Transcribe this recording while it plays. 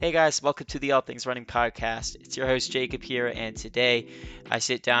Hey guys, welcome to the All Things Running podcast. It's your host Jacob here, and today I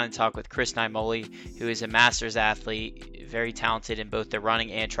sit down and talk with Chris Naimoli, who is a masters athlete, very talented in both the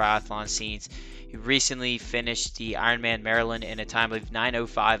running and triathlon scenes. He recently finished the Ironman Maryland in a time of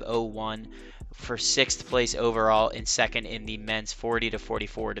 9:05:01 for sixth place overall and second in the men's 40 to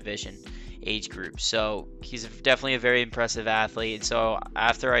 44 division age group. So he's definitely a very impressive athlete. And so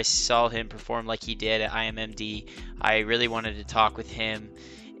after I saw him perform like he did at IMMD, I really wanted to talk with him,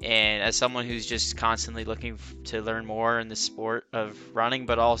 and as someone who's just constantly looking to learn more in the sport of running,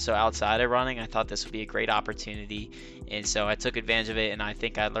 but also outside of running, I thought this would be a great opportunity. And so I took advantage of it, and I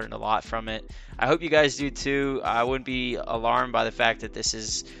think I learned a lot from it. I hope you guys do too. I wouldn't be alarmed by the fact that this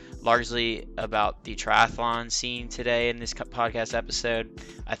is largely about the triathlon scene today in this podcast episode.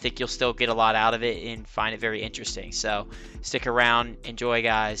 I think you'll still get a lot out of it and find it very interesting. So stick around, enjoy,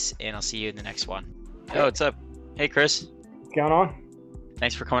 guys, and I'll see you in the next one. Oh, what's up? Hey, Chris. What's going on?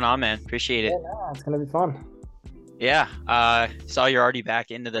 Thanks for coming on, man. Appreciate it. Yeah, no, it's gonna be fun. Yeah, saw you're already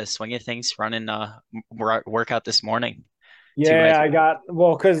back into the swing of things, running workout this morning. Two Yeah, guys.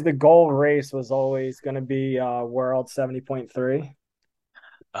 because the goal race was always gonna be World 70.3,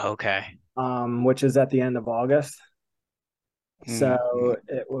 Okay. which is at the end of August. Mm-hmm. So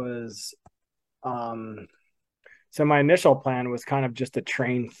it was so my initial plan was kind of just to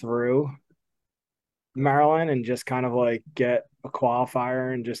train through Maryland and just kind of like get a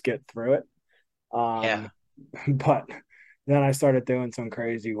qualifier and just get through it. Yeah. Um, but then I started doing some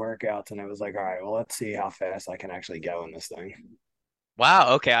crazy workouts and it was like, all right, well, let's see how fast I can actually go in this thing.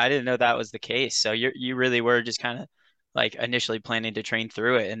 Wow. Okay, I didn't know that was the case. So you really were just kind of like initially planning to train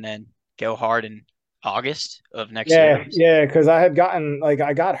through it and then go hard in August of next year. Yeah, because I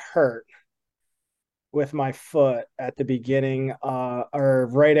got hurt with my foot at the beginning, or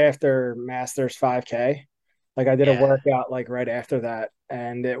right after Masters 5K. Like I did a Yeah. workout like right after that,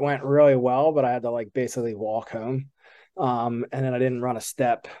 and it went really well, but I had to like basically walk home. And then I didn't run a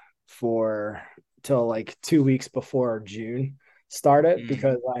step for till like 2 weeks before June started Mm.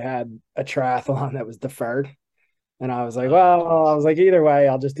 because I had a triathlon that was deferred. And I was like, Oh, well, I geez. was like, either way,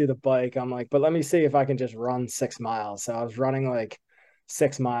 I'll just do the bike. I'm like, but let me see if I can just run 6 miles. So I was running like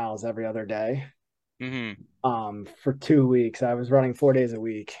 6 miles every other day. Mm-hmm. For 2 weeks. I was running 4 days a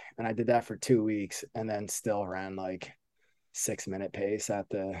week, and I did that for 2 weeks, and then still ran like 6 minute pace at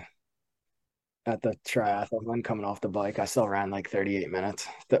the Wow. triathlon coming off the bike. I still ran like 38 minutes,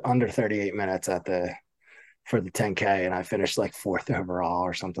 under 38 minutes at the for the 10K, and I finished like fourth overall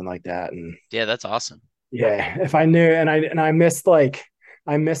or something like that. And Yeah, that's awesome. yeah, if I knew, I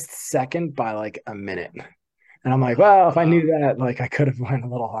missed second by like a minute, and I'm like, Oh, well, if I wow. knew that, like I could have went a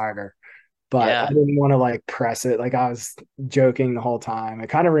little harder, but I Yeah. didn't want to like press it. Like I was joking the whole time. It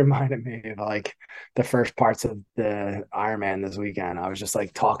kind of reminded me of like the first parts of the Ironman this weekend. I was just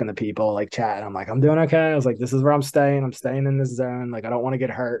like talking to people, like chatting. I'm like, I'm doing okay. I was like, this is where I'm staying. I'm staying in this zone. Like I don't want to get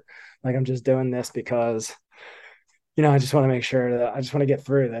hurt. Like I'm just doing this because I just want to make sure that I just want to get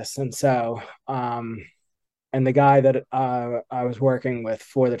through this. And the guy that I was working with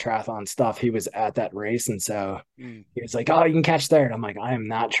for the triathlon stuff, he was at that race, and so Mm. he was like, "Oh, you can catch third." I'm like, "I am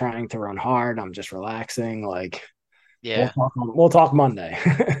not trying to run hard. I'm just relaxing. Like, Yeah. we'll talk Monday."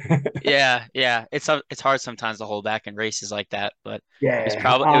 Yeah. It's hard sometimes to hold back in races like that, but Yeah.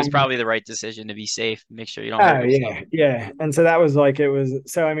 it was probably the right decision to be safe, make sure you don't hurt Oh yourself. yeah, yeah. And so that was like it was.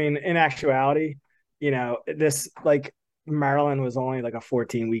 So I mean, in actuality, this like Maryland was only like a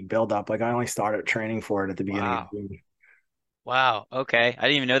 14-week buildup. Like I only started training for it at the beginning of Wow. June. Wow. Okay. I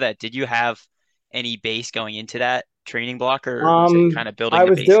didn't even know that. Did you have any base going into that training block, or was it kind of building I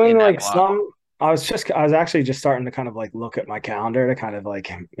the was base in doing that like block? I was actually just starting to kind of like look at my calendar to kind of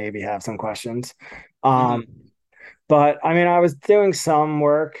like maybe have some questions. Um, Mm-hmm. but I mean, I was doing some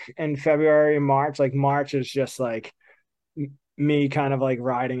work in February, March. Like March is just like me kind of like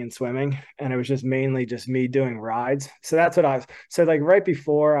riding and swimming, and it was just mainly just me doing rides. So that's what I was. So like right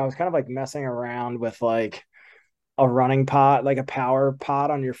before, I was kind of like messing around with like a running pot, like a power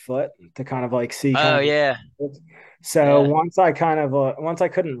pot on your foot to kind of like see Oh kind yeah. of. So Yeah. once I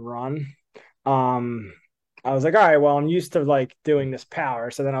couldn't run, um, I was like, all right, well, I'm used to like doing this power.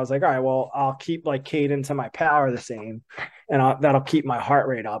 So then I was like, all right, well, I'll keep like cadence and my power the same, and that'll keep my heart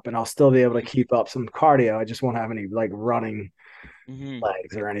rate up, and I'll still be able to keep up some cardio. I just won't have any like running Mm-hmm.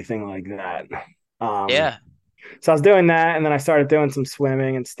 legs or anything like that. Um, Yeah. so I was doing that, and then I started doing some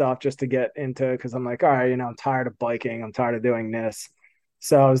swimming and stuff just to get into it because I'm like, all right, I'm tired of biking. I'm tired of doing this.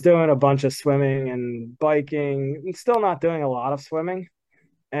 So I was doing a bunch of swimming and biking, and still not doing a lot of swimming.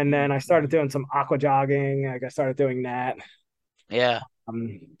 And then I started Mm-hmm. doing some aqua jogging. Like I started doing that. Yeah.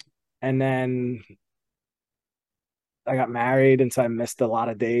 Um, and then I got married, and so I missed a lot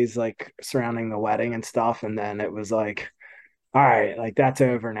of days like surrounding the wedding and stuff. And then it was like, all right, like that's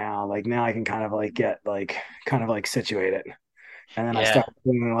over now. Like now I can kind of like get like kind of like situated. And then I Yeah. started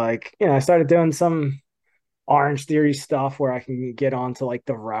doing like, I started doing some Orange Theory stuff where I can get onto like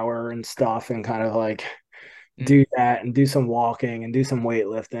the rower and stuff and kind of like do Mm, that and do some walking and do some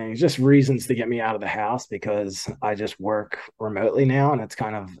weightlifting. Just reasons to get me out of the house because I just work remotely now and it's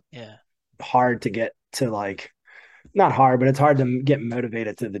kind of yeah. hard to get to like not hard, but it's hard to get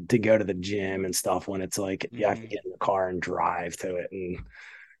motivated to go to the gym and stuff when it's like you have to Hmm. get in the car and drive to it and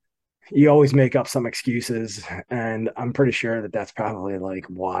you always make up some excuses and I'm pretty sure that that's probably like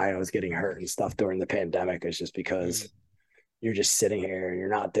why I was getting hurt and stuff during the pandemic is just because Mm, you're just sitting here and you're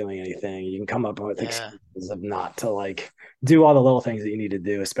not doing anything. You can come up with yeah. excuses of not to like do all the little things that you need to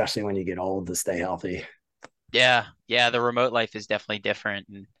do, especially when you get old to stay healthy. Yeah. Yeah. The remote life is definitely different,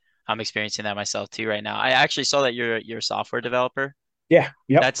 and I'm experiencing that myself too right now. I actually saw that you're a software developer. Yeah.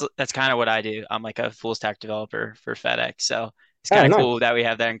 Yep. That's kind of what I do. I'm like a full stack developer for FedEx, so it's Oh, kind of nice. cool that we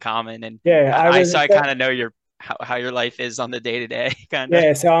have that in common. And Yeah. I I was, so I kind of know your how your life is on the day to day, kind of.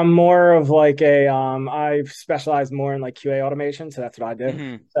 yeah. So I'm more of like I specialize more in like QA automation. So that's what I do.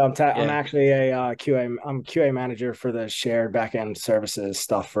 Hmm. So I'm Yeah. actually a I'm QA manager for the shared backend services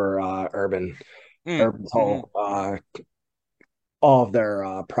stuff for Mm. Urban's Hmm. whole all of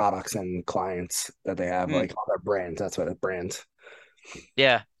their products and clients that they have, Mm. like all their brands. That's what it brands.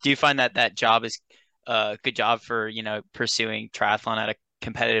 Yeah. Do you find that that job is a good job for, pursuing triathlon at a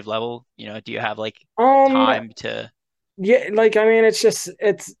competitive level? Do you have like Um, time to? yeah, like I mean, it's just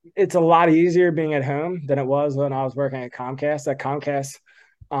it's a lot easier being at home than it was when I was working at Comcast. At Comcast,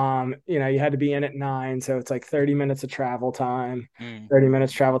 you had to be in at 9, so it's like 30 minutes of travel time, Mm. 30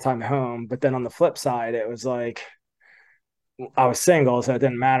 minutes travel time home. But then on the flip side, it was like I was single, so it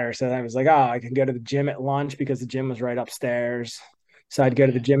didn't matter. So I was like, oh, I can go to the gym at lunch because the gym was right upstairs. So I'd go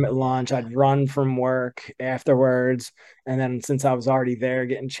to the Okay. gym at lunch. Yeah. I'd run from work afterwards. And then since I was already there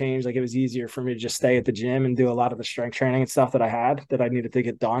getting changed, like it was easier for me to just stay at the gym and do a lot of the strength training and stuff that I had that I needed to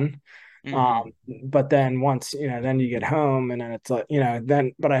get done. Hmm. But then once, then you get home and then it's like,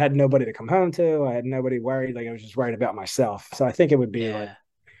 but I had nobody to come home to. I had nobody worried. Like I was just worried about myself. So I think it would be like,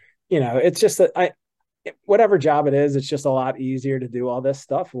 Yeah. it's just that whatever job it is, it's just a lot easier to do all this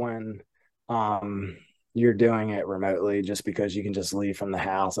stuff when um you're doing it remotely just because you can just leave from the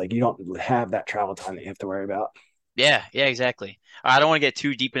house. Like you don't have that travel time that you have to worry about. Yeah, yeah, exactly. I don't want to get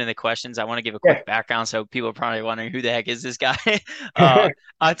too deep into the questions. I want to give a Yeah. quick background, so people are probably wondering who the heck is this guy.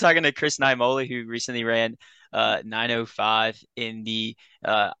 I'm talking to Chris Naimoli, who recently ran 905 in the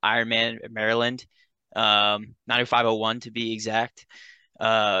Ironman Maryland, 905.01 to be exact.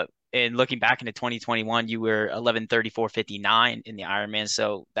 Uh, and looking back into 2021, you were 11:34:59 in the Ironman,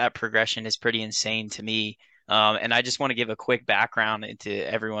 so that progression is pretty insane to me. And I just want to give a quick background into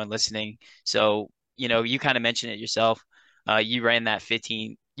everyone listening. So, you kind of mentioned it yourself. You ran that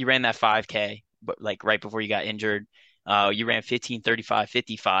 5K, but like right before you got injured. You ran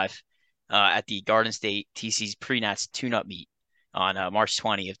 15:35:55 at the Garden State TC's pre-nats tune-up meet on March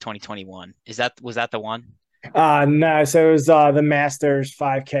 20 of 2021. Was that the one? No, so it was the Masters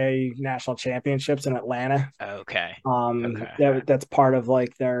 5K National Championships in Atlanta. Okay. Okay. That's part of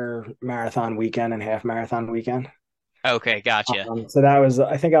like their marathon weekend and half marathon weekend. Okay, gotcha. So that was,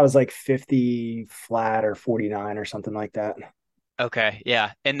 I think I was like 50 flat or 49 or something like that. Okay,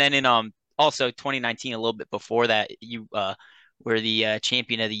 yeah. And then in also 2019, a little bit before that, you were the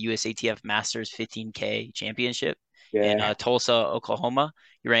champion of the USATF Masters 15K Championship in Yeah. Tulsa, Oklahoma.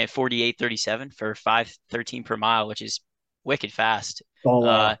 You ran 48:37 for 5:13 per mile, which is wicked fast.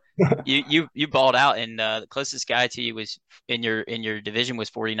 Solo. Uh, you balled out, and the closest guy to you was in your division was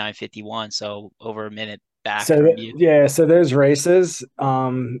 49:51, so over a minute back So from you. yeah, so those races,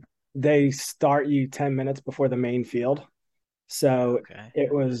 they start you 10 minutes before the main field. So Okay.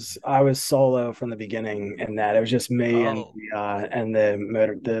 I was solo from the beginning in that. It was just me Oh, and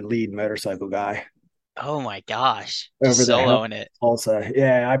the lead motorcycle guy oh my gosh, over just the hill. soloing it. Also,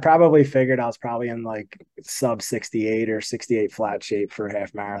 yeah, I probably figured I was probably in like sub 68 or 68 flat shape for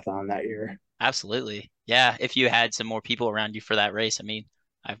half marathon that year. Absolutely. Yeah, if you had some more people around you for that race, I mean,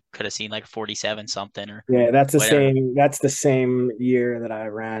 I could have seen like 47 something or Yeah, whatever. that's the same year that I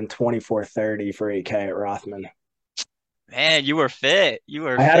ran 24:30 for 8K at Rothman. Man, you were fit. You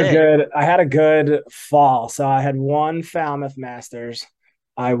were fit. I had a good fall. So I had won Falmouth Masters.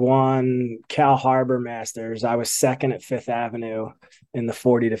 I won Cal Harbor Masters. I was second at Fifth Avenue in the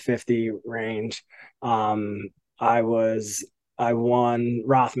 40 to 50 range. Um, I won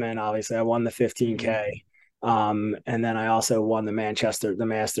Rothman, obviously. I won the Hmm. 15K. And then I also won the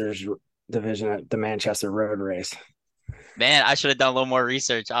Masters division at the Manchester Road Race. Man, I should have done a little more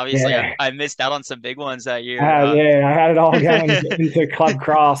research. Obviously, Yeah. I missed out on some big ones that year. Yeah, I had it all going into Club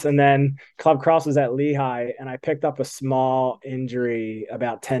Cross, and then Club Cross was at Lehigh, and I picked up a small injury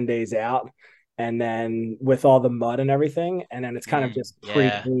about 10 days out, and then with all the mud and everything, and then it's kind of just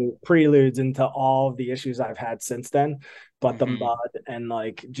Yeah. preludes into all of the issues I've had since then. But the Hmm. mud and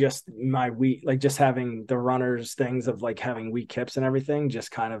like just my weak, like just having the runners things of like having weak hips and everything,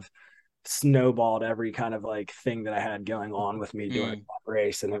 just kind of snowballed every kind of like thing that I had going on with me during Mm. that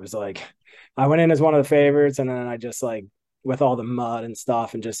race. And it was like I went in as one of the favorites, and then I just like with all the mud and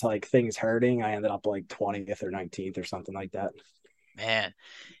stuff and just like things hurting, I ended up like 20th or 19th or something like that. Man.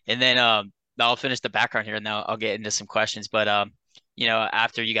 And then I'll finish the background here and then I'll get into some questions. But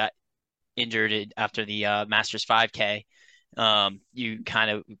after you got injured after the Masters 5K, you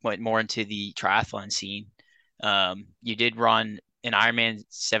kind of went more into the triathlon scene. You did run an Ironman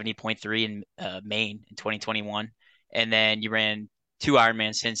 70.3 in Maine in 2021, and then you ran two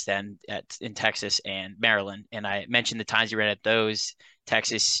Ironmans since then in Texas and Maryland. And I mentioned the times you ran at those.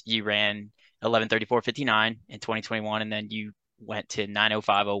 Texas, you ran 11:34:59 in 2021, and then you went to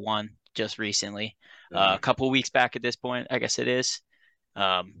 9:05:01 just recently. Yeah. A couple of weeks back at this point, I guess it is,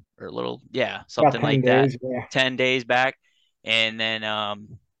 or a little, yeah, About something 10 like that. days. Yeah. 10 days back. And then,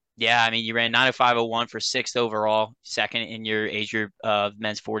 yeah, I mean, you ran 9:05:01 for sixth overall, second in your age group of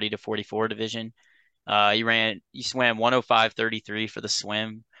men's 40 to 44 division. You swam 105:33 for the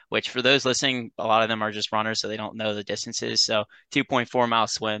swim, which for those listening, a lot of them are just runners, so they don't know the distances. So 2.4 mile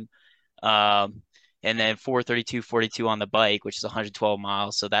swim. Um, and then 4:32:42 on the bike, which is 112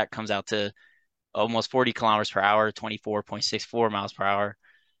 miles. So that comes out to almost 40 kilometers per hour, 24.64 miles per hour.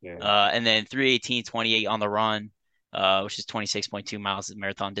 Yeah. And then 3:18:28 on the run, which is 26.2 miles of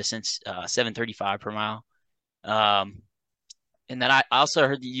marathon distance, 7:35 per mile. Um, and then I also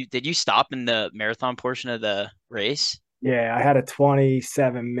heard that did you stop in the marathon portion of the race? Yeah, I had a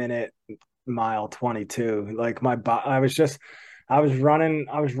 27-minute mile 22. Like I was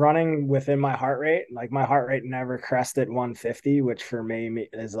running within my heart rate. Like my heart rate never crested 150, which for me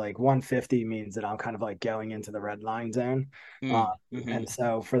is like 150 means that I'm kind of like going into the red line zone. Uh, Mm-hmm. and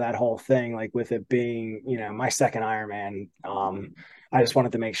so for that whole thing, like with it being, my second Ironman, I just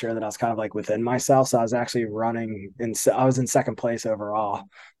wanted to make sure that I was kind of like within myself. So I was actually I was in second place overall.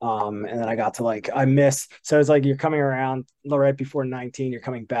 And then I got to like, I missed. So it's like you're coming around right before 19, you're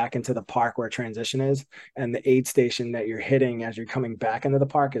coming back into the park where transition is. And the aid station that you're hitting as you're coming back into the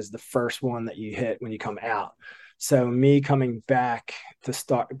park is the first one that you hit when you come out. So me coming back to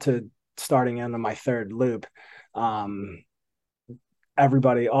starting into my third loop, um,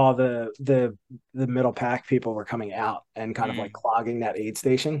 everybody, all the middle pack people were coming out and kind of like Mm, clogging that aid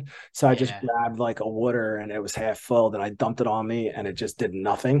station. So I just yeah. grabbed like a water and it was half filled and I dumped it on me and it just did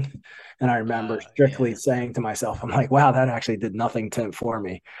nothing. And I remember strictly Yeah. saying to myself, I'm like, wow, that actually did nothing for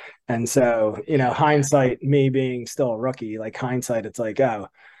me. And so, Yeah. hindsight, me being still a rookie, like hindsight, it's like, oh,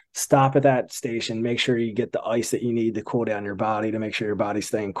 stop at that station, make sure you get the ice that you need to cool down your body to make sure your body's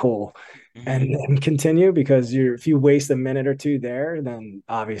staying cool Hmm. and continue because if you waste a minute or two there, then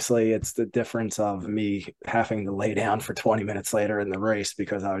obviously it's the difference of me having to lay down for 20 minutes later in the race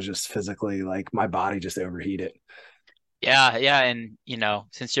because I was just physically like my body just overheated. Yeah, yeah, and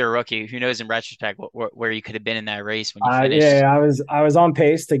since you're a rookie, who knows in retrospect where you could have been in that race when you finished. Yeah, I was on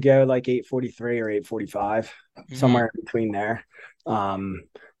pace to go like 8:43 or 8:45, Hmm. somewhere in between there. Um,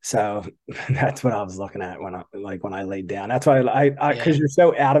 so that's what I was looking at when I laid down. That's why Yeah. because you're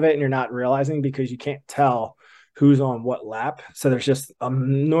so out of it and you're not realizing because you can't tell who's on what lap. So there's just an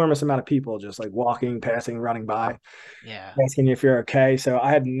enormous amount of people just like walking, passing, running by, Yeah. asking you if you're okay. So I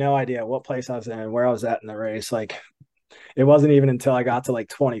had no idea what place I was in, where I was at in the race. Like it wasn't even until I got to like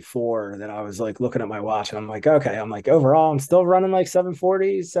 24 that I was like looking at my watch and I'm like, okay, I'm like overall, I'm still running like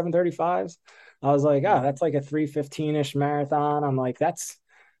 740s, 735s. I was like, oh, Hmm. that's like a 315-ish marathon. I'm like, I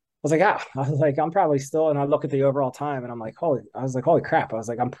was like, ah, I was like, I'm probably still, and I look at the overall time and I'm like, holy crap. I was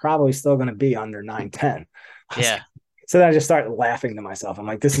like, I'm probably still going to be under 9:10. I was like, Yeah. so then I just started laughing to myself. I'm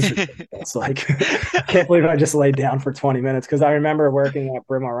like, this is ridiculous. Like, I can't believe I just laid down for 20 minutes. Cause I remember working at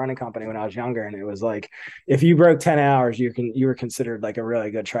Brimo Running Company when I was younger. And it was like, if you broke 10 hours, you were considered like a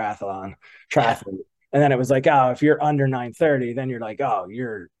really good Yeah. triathlete. And then it was like, oh, if you're under 9:30, then you're like, oh,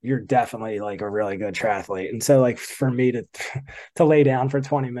 you're definitely like a really good triathlete. And so like for me to lay down for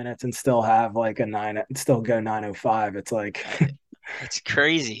 20 minutes and still have like still go 9:05, it's like, Uh, It's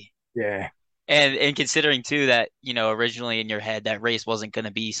crazy. yeah. And considering too that, originally in your head that race wasn't going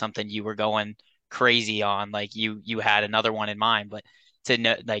to be something you were going crazy on, like you had another one in mind, but to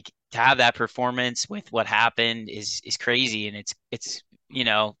know like to have that performance with what happened is crazy and it's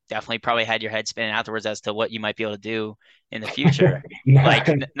definitely probably had your head spinning afterwards as to what you might be able to do in the future. No. Like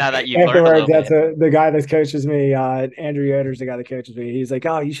now that you've learned a Afterwards, little that's bit. the guy that coaches me, Andrew Yoder's the guy that coaches me. He's like,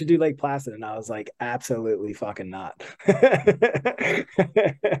 "Oh, you should do Lake Placid," and I was like, "Absolutely fucking not." I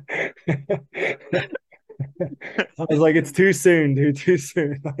was like, "It's too soon, dude. Too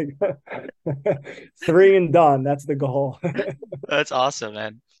soon." Like, three and done. That's the goal. That's awesome,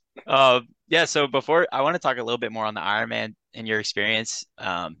 man. Yeah, so before I want to talk a little bit more on the Ironman and your experience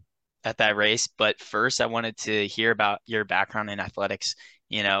at that race, but first I wanted to hear about your background in athletics.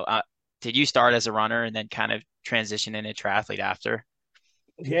 You know, did you start as a runner and then kind of transition into triathlete after?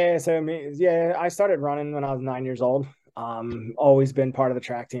 Yeah, so yeah, I started running when I was 9 years old. Always been part of the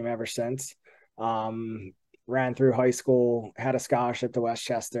track team ever since. Um, Ran through high school, had a scholarship to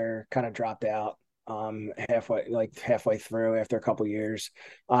Westchester, kind of dropped out halfway through after a couple years.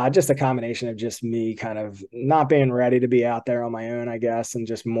 Just a combination of just me kind of not being ready to be out there on my own, I guess, and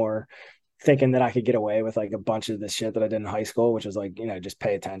just more thinking that I could get away with like a bunch of the shit that I did in high school, which was like, just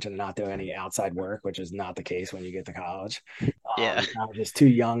pay attention and not do any outside work, which is not the case when you get to college. Yeah. I was just too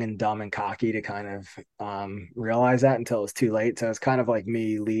young and dumb and cocky to kind of realize that until it was too late. So it's kind of like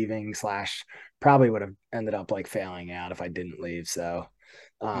me leaving slash probably would have ended up like failing out if I didn't leave. So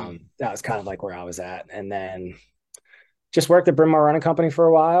Mm. that was kind of like where I was at. And then just worked at Bryn Mawr Running Company for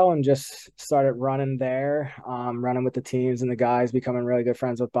a while and just started running there, running with the teams and the guys, becoming really good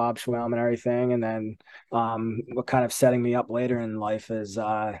friends with Bob Schwelm and everything. And then what kind of setting me up later in life is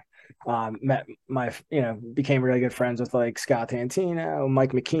met my, became really good friends with like Scott Tantino,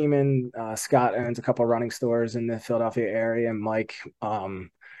 Mike McKeeman. Scott owns a couple of running stores in the Philadelphia area, and Mike,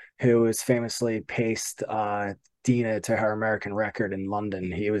 who was famously paced Dina to her American record in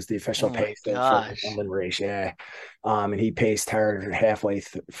London. He was the official Oh my pacer for the gosh. London race. Yeah. And he paced her halfway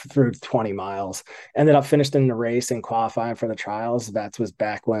through 20 miles. Ended up finishing the race and qualifying for the trials. That was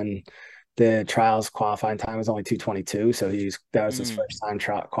back when the trials qualifying time was only 2:22. So that was his Mm. first time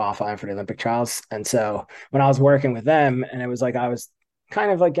qualifying for the Olympic trials. And so when I was working with them, and it was like I was kind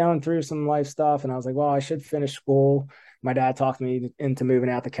of like going through some life stuff, and I was like, well, I should finish school. My dad talked me into moving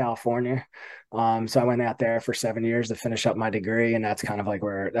out to California. So I went out there for 7 years to finish up my degree, and that's kind of like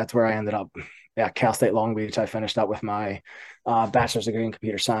that's where I ended up at Cal State Long Beach. I finished up with my bachelor's degree in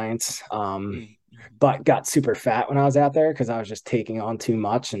computer science, Mm. Mm. but got super fat when I was out there because I was just taking on too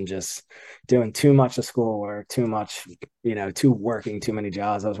much and just doing too much of schoolwork, too much, working too many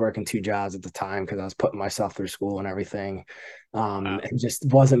jobs. I was working two jobs at the time because I was putting myself through school and everything, Wow. and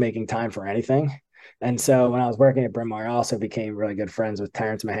just wasn't making time for anything. And so when I was working at Bryn Mawr, I also became really good friends with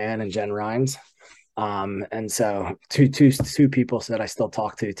Terrence Mahan and Jen Rhines. And so two people that I still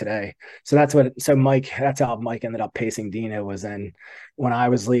talk to today. So Mike, that's how Mike ended up pacing Dina. Was then when I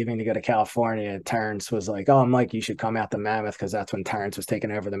was leaving to go to California, Terrence was like, "Oh, Mike, you should come out to Mammoth," because that's when Terrence was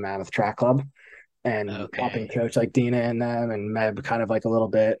taking over the Mammoth Track Club and helping Okay. coach like Dina and them and Meb kind of like a little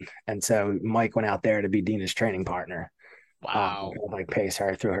bit. And so Mike went out there to be Dina's training partner, Wow. kind of like pace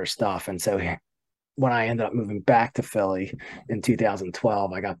her through her stuff. And so when I ended up moving back to Philly in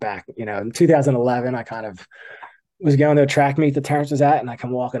 2012, I got back, in 2011, I kind of was going to a track meet that Terrence was at, and I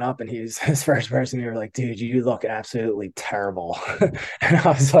come walking up, and he's his first person. You were like, "Dude, you look absolutely terrible," and I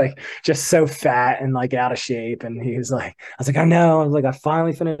was like, just so fat and like out of shape. And he was like, "I was like, I know." I was like, "I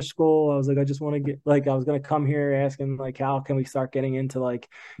finally finished school." I was like, "I just want to get like, I was gonna come here asking like, how can we start getting into like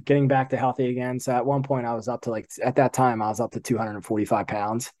getting back to healthy again?" So at one point, I was up to like at that time, I was up to 245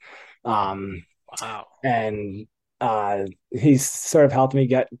 pounds. Um, Wow. and he's sort of helped me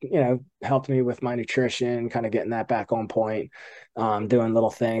with my nutrition, kind of getting that back on point, doing little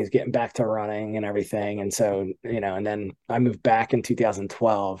things, getting back to running and everything. And so, and then I moved back in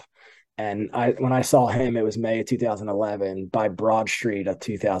 2012. And when I saw him, it was May of 2011. By Broad Street of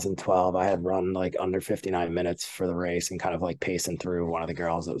 2012, I had run like under 59 minutes for the race and kind of like pacing through one of the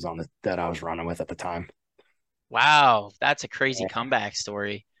girls that was that I was running with at the time. Wow. That's a crazy comeback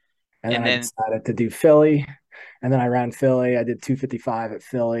story. And then And I then, decided to do Philly. And then I ran Philly. I did 255 at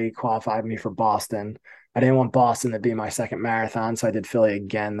Philly, qualified me for Boston. I didn't want Boston to be my second marathon, so I did Philly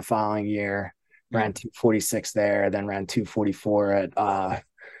again the following year. Ran mm, 246 there, then ran 244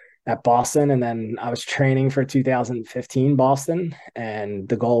 at Boston, and then I was training for 2015 Boston, and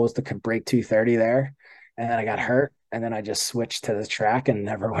the goal was to break 230 there. And then I got mm. hurt, and then I just switched to the track and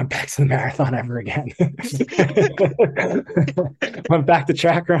never went back to the marathon ever again. Went back to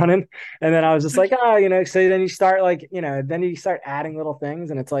track running, and then I was just like, oh, So then you start like, then you start adding little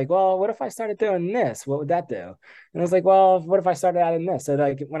things, and it's like, well, what if I started doing this? What would that do? And I was like, well, what if I started adding this? So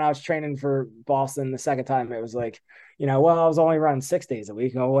like when I was training for Boston the second time, it was like, well, I was only running 6 days a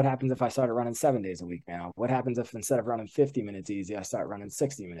week. What happens if I started running 7 days a week now? What happens if instead of running 50 minutes easy, I start running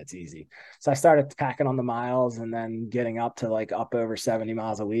 60 minutes easy? So I started packing on the miles and then getting up to like up over 70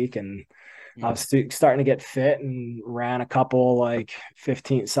 miles a week. And I Mm. was starting to get fit and ran a couple like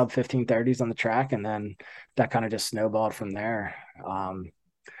 15 sub 15:30s on the track. And then that kind of just snowballed from there.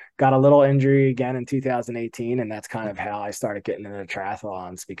 Got a little injury again in 2018, and that's kind of how I started getting into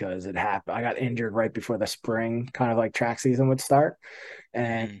triathlons because it happened. I got injured right before the spring, kind of like track season would start,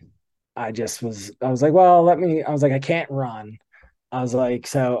 and Mm-hmm. I was like, well, I was like, I can't run. I was like,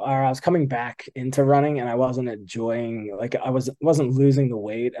 or I was coming back into running, and I wasn't enjoying, like, wasn't losing the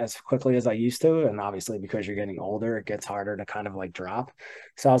weight as quickly as I used to, and obviously because you're getting older, it gets harder to kind of like drop.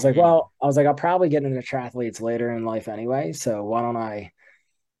 So I was like, Mm-hmm. well, I was like, I'll probably get into triathletes later in life anyway, so why don't I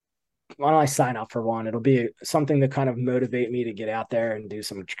sign up for one? It'll be something to kind of motivate me to get out there and do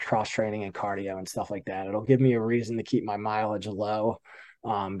some cross training and cardio and stuff like that. It'll give me a reason to keep my mileage low,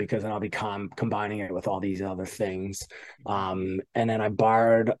 because then I'll be combining it with all these other things. And then I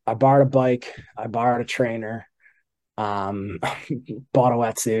borrowed a bike, I borrowed a trainer, um bought a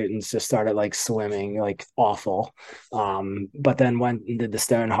wetsuit and just started like swimming like awful, but then went and did the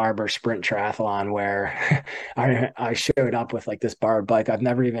Stone Harbor sprint triathlon where I showed up with like this borrowed bike. I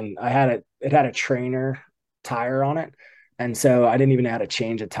had it had a trainer tire on it, and so I didn't even know how to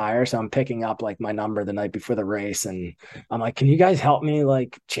change a tire. So I'm picking up like my number the night before the race, and I'm like, can you guys help me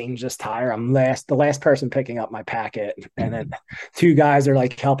like change this tire? I'm the last person picking up my packet, and then two guys are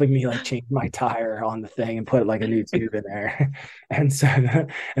like helping me like change my tire on the thing and put like a new tube in there. And so,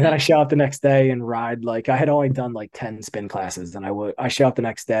 and then I show up the next day and ride, like I had only done like 10 spin classes. And I show up the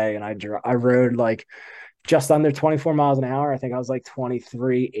next day and I rode like just under 24 miles an hour. I think I was like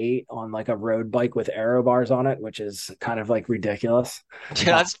 23.8 on like a road bike with aero bars on it, which is kind of like ridiculous.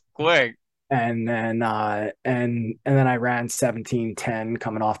 Yeah, Uh, that's quick. and then I ran 17:10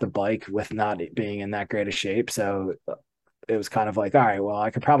 coming off the bike with not being in that great of shape. So it was kind of like, all right, well, I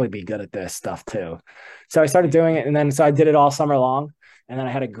could probably be good at this stuff too. So I started doing it, and then so I did it all summer long, and then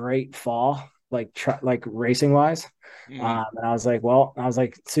I had a great fall, like racing wise. Mm-hmm. And I was like,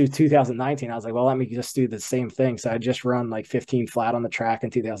 so 2019, I was like, well, let me just do the same thing. So I just run like 15 flat on the track in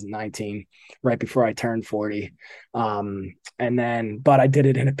 2019, right before I turned 40. But I did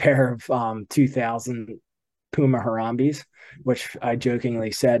it in a pair of 2000 Puma Harambis, which I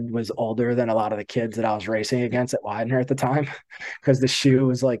jokingly said was older than a lot of the kids that I was racing against at Widener at the time, because the shoe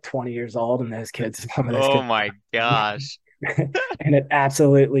was like 20 years old, and some of those Oh kids, my gosh. and it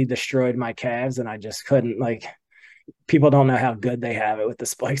absolutely destroyed my calves, and I just couldn't like. People don't know how good they have it with the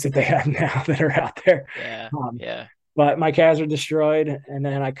spikes that they have now that are out there. Yeah. Um, Yeah. but my calves were destroyed, and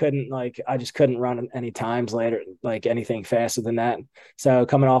then I just couldn't run any times later, like anything faster than that. So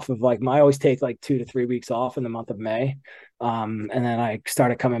coming off of like I always take like 2 to 3 weeks off in the month of May. And then I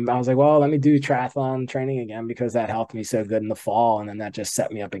started coming, I was like, well, let me do triathlon training again because that helped me so good in the fall, and then that just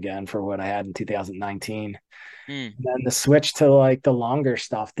set me up again for what I had in 2019. Mm. And then the switch to like the longer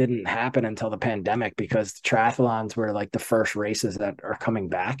stuff didn't happen until the pandemic, because the triathlons were like the first races that are coming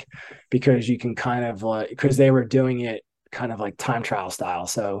back, because you can kind of like, because they were doing it kind of like time trial style.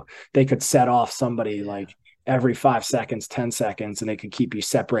 So they could set off somebody Yeah. like every 5 seconds, 10 seconds, and they could keep you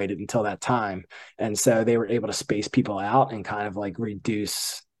separated until that time. And so they were able to space people out and kind of like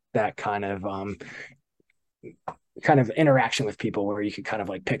reduce that kind of interaction with people where you could kind of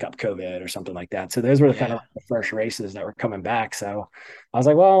like pick up COVID or something like that. So those were the kind of Yeah. like the first races that were coming back. So I was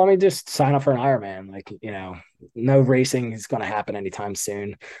like, well, let me just sign up for an Ironman. Like, no racing is going to happen anytime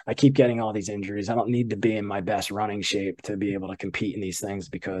soon. I keep getting all these injuries. I don't need to be in my best running shape to be able to compete in these things,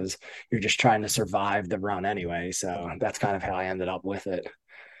 because you're just trying to survive the run anyway. So that's kind of how I ended up with it.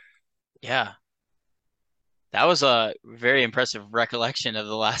 Yeah. That was a very impressive recollection of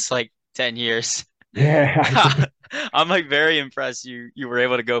the last like 10 years. Yeah. I'm like very impressed you were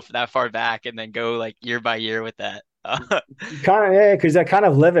able to go that far back and then go like year by year with that. Kind of, yeah, because I kind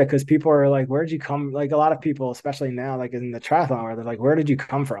of live it, because people are like, where'd you come? Like a lot of people, especially now, like in the triathlon, where they're like, where did you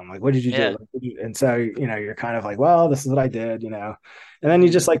come from? Like, what did you do? Yeah. And so, you're kind of like, well, this is what I did, and then you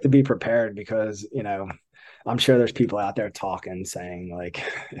Hmm. just like to be prepared, because, I'm sure there's people out there talking, saying like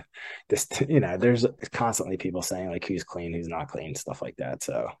this, there's constantly people saying like who's clean, who's not clean, stuff like that.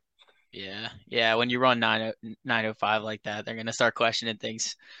 So, Yeah. Yeah. When you run 905 like that, they're gonna start questioning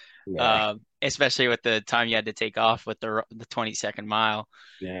things. yeah, Especially with the time you had to take off with the 20-second mile.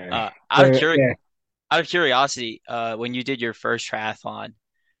 yeah. Out of There, yeah. curiosity, when you did your first triathlon,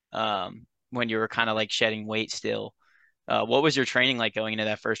 when you were kind of like shedding weight still, What was your training like going into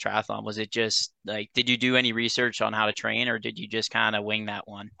that first triathlon? Was it just like, did you do any research on how to train, or did you just kind of wing that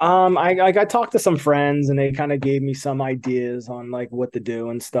one? I talked to some friends and they kind of gave me some ideas on like what to do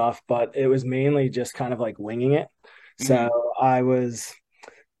and stuff, but it was mainly just kind of like winging it. So Hmm. I was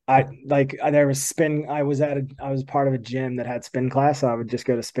I like there was spin. I was part of a gym that had spin class, so I would just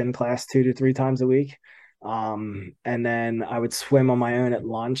go to spin class 2 to 3 times a week. And then I would swim on my own at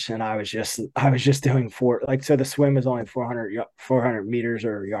lunch, and I was just doing so the swim is only 400 meters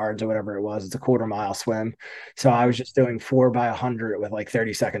or yards or whatever it was. It's a quarter mile swim, so I was Hmm. just doing 4 by 100 with like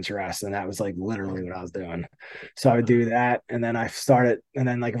 30 seconds rest, and that was like literally what I was doing. So I would do that, and then and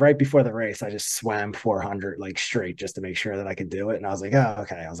then like right before the race, I just swam 400 like straight just to make sure that I could do it. And I was like, oh,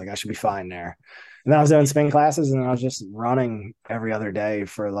 okay. I was like, I should be fine there. And then I was doing spin classes, and I was just running every other day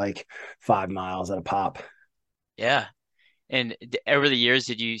for like 5 miles at a pop. Yeah. And over the years,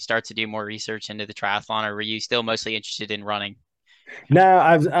 did you start to do more research into the triathlon, or were you still mostly interested in running? No,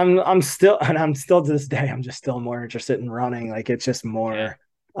 I'm still, and I'm still to this day, I'm just still more interested in running. Like it's just Yeah. more,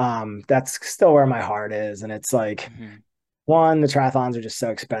 that's still where my heart is. And it's like, Hmm. one, the triathlons are just so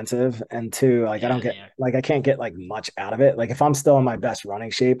expensive, and two, like Yeah, they are. I can't get like much out of it. Like if I'm still in my best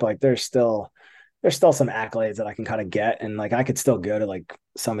running shape, like there's still some accolades that I can kind of get, and like I could still go to like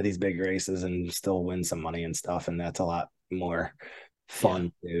some of these big races and still win some money and stuff, and that's a lot more Yeah.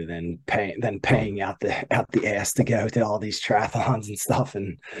 fun to do than paying out the ass to go to all these triathlons and stuff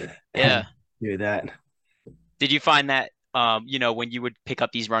and Yeah. do that. Did you find that, when you would pick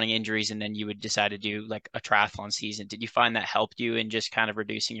up these running injuries and then you would decide to do like a triathlon season, did you find that helped you in just kind of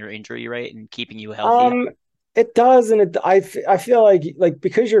reducing your injury rate and keeping you healthy? Um, it does, and I feel like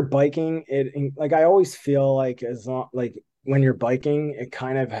because you're biking, like I always feel like as long like when you're biking, it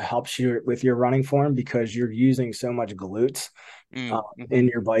kind of helps you with your running form because you're using so much glutes Mm-hmm. in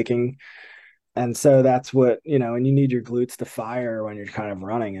your biking. And so that's what, and you need your glutes to fire when you're kind of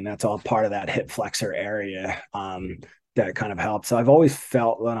running. And that's all part of that hip flexor area that kind of helps. So I've always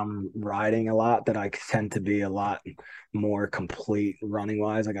felt when I'm riding a lot that I tend to be a lot more complete running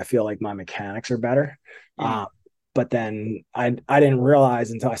wise. Like I feel like my mechanics are better. Mm. But then I didn't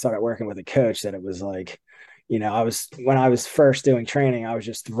realize until I started working with a coach that it was like, when I was first doing training, I was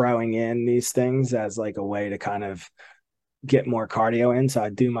just throwing in these things as like a way to kind of get more cardio in. So I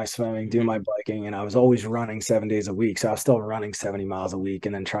do my swimming, do Hmm. my biking, and I was always running 7 days a week. So I was still running 70 miles a week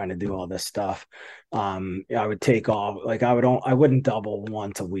and then trying to do all this stuff. I would take off, like I wouldn't double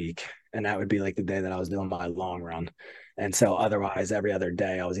once a week. And that would be like the day that I was doing my long run. And so otherwise, every other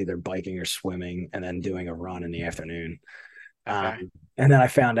day I was either biking or swimming and then doing a run in the afternoon. Okay. And then I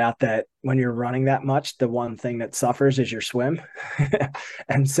found out that when you're running that much, the one thing that suffers is your swim.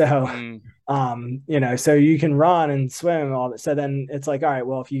 And so, Mm. so you can run and swim all that. So then it's like, all right,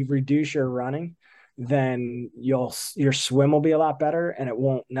 well, if you reduce your running, then your swim will be a lot better and it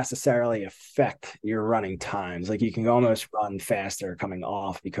won't necessarily affect your running times. Like you can Mm. almost run faster coming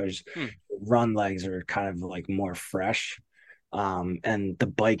off because Mm. run legs are kind of like more fresh, and the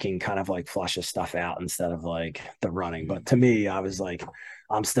biking kind of like flushes stuff out instead of like the running. But to me, I was like,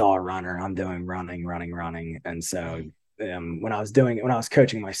 I'm still a runner. I'm doing running. And so Mm. when I was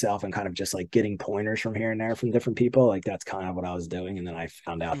coaching myself and kind of just like getting pointers from here and there from different people, like that's kind of what I was doing. And then I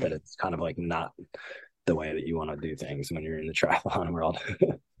found out that Mm. it's kind of like not the way that you want to do things when you're in the triathlon world.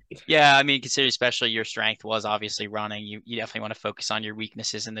 Yeah, I mean, consider especially your strength was obviously running. You definitely want to focus on your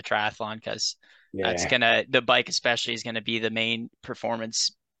weaknesses in the triathlon because Yeah. the bike especially is gonna be the main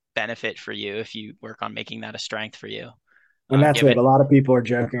performance benefit for you if you work on making that a strength for you. And that's what Given a lot of people are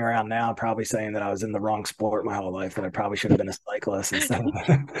joking around now, probably saying that I was in the wrong sport my whole life, that I probably should have been a cyclist instead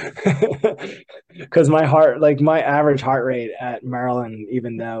of because my average heart rate at Maryland,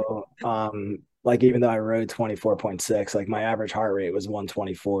 even though I rode 24.6, like my average heart rate was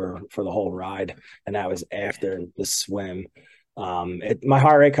 124 for the whole ride. And that was after the swim. My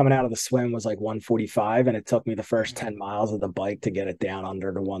heart rate coming out of the swim was like 145, and it took me the first Mhm. 10 miles of the bike to get it down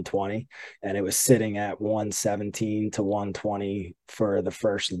under to 120, and it was sitting at 117 to 120 for the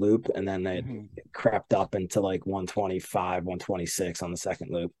first loop, and then Mhm. it crept up into like 125, 126 on the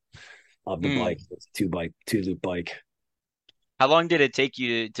second loop of the Mm. bike. It's a two loop bike. How long did it take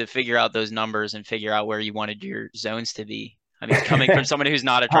you to figure out those numbers and figure out where you wanted your zones to be? I mean, coming from someone who's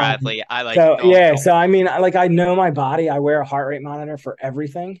not a um, triathlete, I like so yeah, don't. so I mean, I know my body. I wear a heart rate monitor for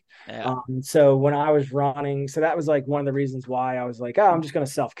everything. Yeah. So when I was running, so that was like one of the reasons why I was like, oh, I'm just going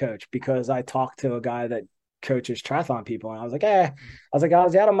to self coach, because I talked to a guy that coaches triathlon people, and I was like, I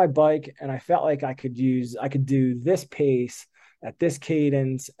was out on my bike, and I felt like I could do this pace at this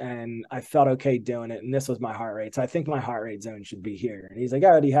cadence, and I felt okay doing it. And this was my heart rate. So I think my heart rate zone should be here. And he's like,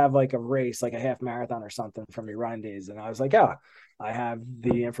 oh, do you have like a race, like a half marathon or something from your running days? And I was like, oh, I have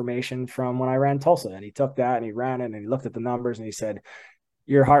the information from when I ran Tulsa. And he took that and he ran it and he looked at the numbers and he said,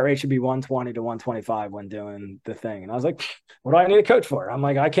 your heart rate should be 120 to 125 when doing the thing. And I was like, what do I need a coach for? I'm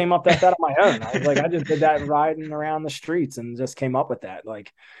like, I came up with that on my own. I was like, I just did that riding around the streets and just came up with that.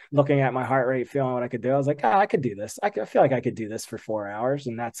 Like looking at my heart rate, feeling what I could do. I was like, I could do this. I feel like I could do this for 4 hours.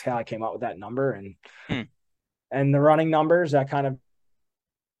 And that's how I came up with that number. Hmm. And the running numbers, that kind of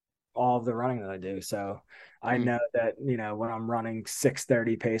all of the running that I do. So I Hmm. know that, when I'm running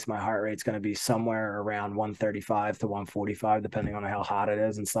 6:30 pace, my heart rate's going to be somewhere around 135 to 145, depending on how hot it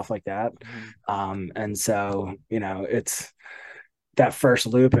is and stuff like that. Hmm. And so, it's that first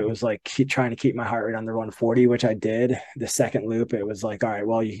loop, it was like trying to keep my heart rate under 140, which I did. The second loop, it was like, all right,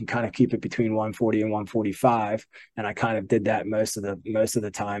 well, you can kind of keep it between 140 and 145. And I kind of did that most of the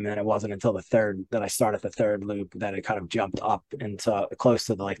time. And it wasn't until the third that I started the third loop that it kind of jumped up into close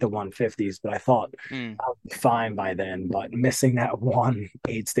to the 150s. But I thought Hmm. I would be fine by then. But missing that one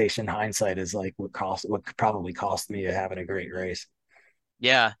aid station hindsight is like what probably cost me having a great race.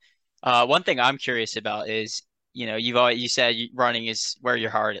 Yeah. One thing I'm curious about is, you said running is where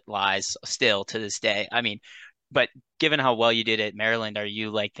your heart lies still to this day. I mean, but given how well you did at Maryland, are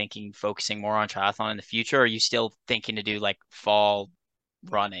you like thinking focusing more on triathlon in the future? Or are you still thinking to do like fall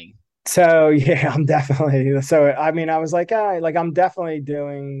running? So yeah, I'm definitely so I mean I was like, I'm definitely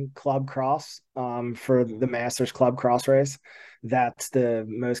doing club cross for the Masters Club Cross race. That's the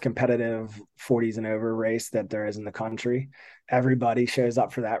most competitive 40s and over race that there is in the country. Everybody shows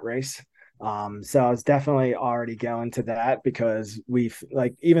up for that race. So I was definitely already going to that because we've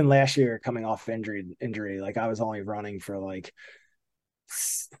like even last year coming off injury, like I was only running for like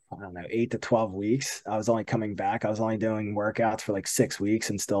I don't know, 8 to 12 weeks. I was only coming back. I was only doing workouts for like 6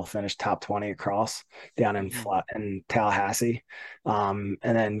 weeks and still finished top 20 across down Hmm. in Tallahassee. And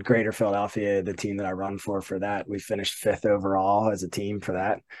then Greater Philadelphia, the team that I run for that, we finished fifth overall as a team for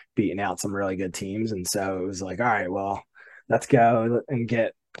that, beating out some really good teams. And so it was like, all right, well, let's go and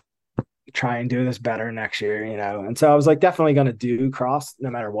try and do this better next year, And so I was like, definitely going to do cross no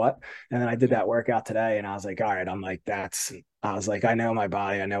matter what. And then I did that workout today and I was like, all right, I was like, I know my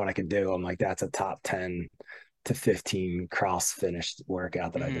body, I know what I can do. I'm like, that's a top 10 to 15 cross finished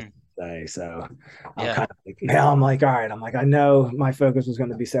workout that I did Hmm. today. So I'm Yeah. kind of like, now I'm like, all right, I'm like, I know my focus was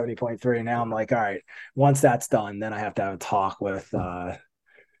going to be 70.3. Now I'm like, all right, once that's done, then I have to have a talk with,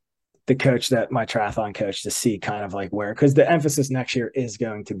 the coach that my triathlon coach to see kind of like where because the emphasis next year is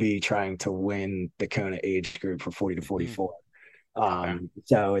going to be trying to win the Kona age group for 40 to Hmm. 44. Okay.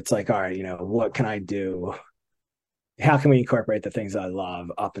 So it's like, all right, what can I do? How can we incorporate the things I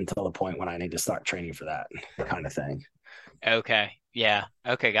love up until the point when I need to start training for that kind of thing? Okay. Yeah.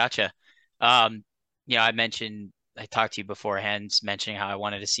 Okay. Gotcha. Um, I talked to you beforehand, mentioning how I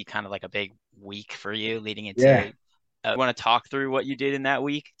wanted to see kind of like a big week for you leading Yeah. into. Want to talk through what you did in that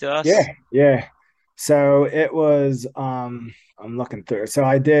week to us? Yeah. Yeah. So it was I'm looking through. So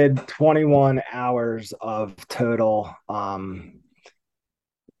I did 21 hours of total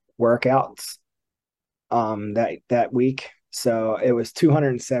workouts that week. So it was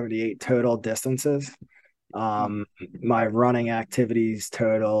 278 total distances. Hmm. My running activities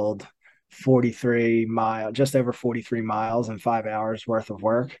totaled just over 43 miles and 5 hours worth of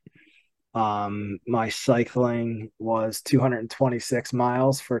work. My cycling was 226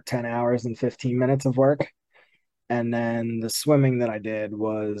 miles for 10 hours and 15 minutes of work. And then the swimming that I did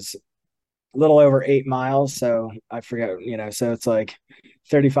was a little over 8 miles. So I forget, so it's like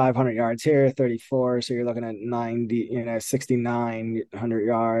 3,500 yards here, 34. So you're looking at 90, 6,900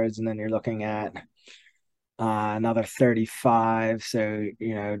 yards. And then you're looking at another 35. So,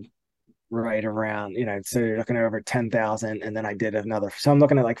 right around, so you're looking at over 10,000. And then I did another, so I'm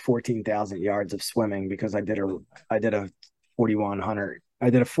looking at like 14,000 yards of swimming because I did a 4,100. I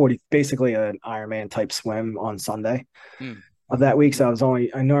did a 40, basically an Ironman type swim on Sunday Hmm. of that week. So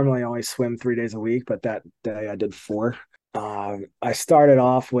I normally only swim 3 days a week, but that day I did four. I started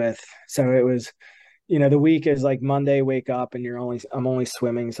off with, so it was, the week is like Monday, wake up and I'm only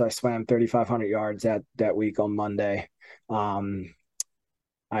swimming. So I swam 3,500 yards that week on Monday.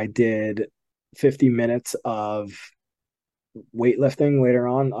 I did 50 minutes of weightlifting later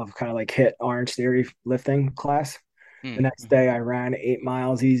on of kind of like hit Orange Theory lifting class. The Hmm. next day I ran 8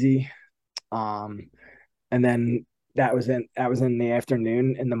 miles easy. Um, and then that was in the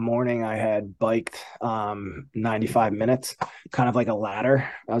afternoon. In the morning, I had biked 95 minutes, kind of like a ladder.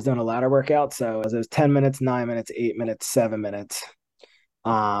 I was doing a ladder workout. So it was 10 minutes, 9 minutes, 8 minutes, 7 minutes,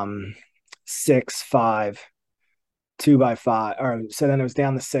 6, 5, 2 by 5, or so then it was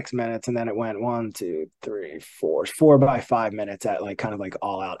down to 6 minutes, and then it went 4 by 5 minutes at like kind of like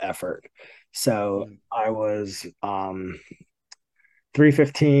all out effort. So Mm, I was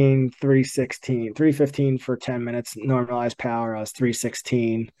 315, 316, 315 for 10 minutes normalized power. I was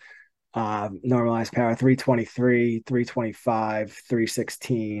 316 normalized power, 323, 325,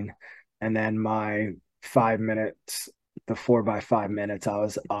 316. And then my 5 minutes, the 4 by 5 minutes, I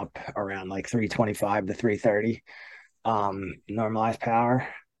was up around like 325 to 330 normalized power,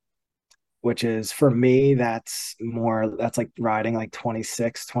 which is for me, that's like riding like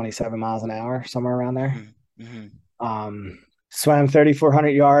 26, 27 miles an hour, somewhere around there. mm, mm, Um, Swam 3,400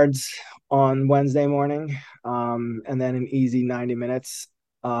 yards on Wednesday morning, and then an easy 90 minutes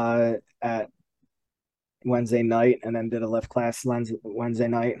at Wednesday night, and then did a lift class Wednesday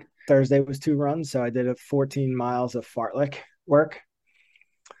night. Thursday was 2 runs, so I did a 14 miles of fartlek work.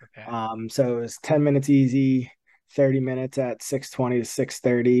 okay. So it was 10 minutes easy, 30 minutes at 620 to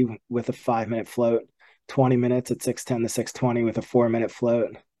 630 with a 5 minute float, 20 minutes at 610 to 620 with a 4 minute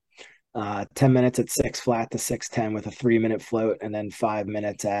float, 10 minutes at 6 flat to 610 with a 3 minute float, and then 5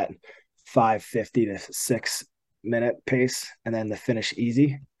 minutes at 550 to 6 minute pace, and then the finish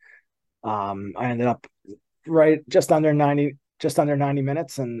easy. I ended up right just under 90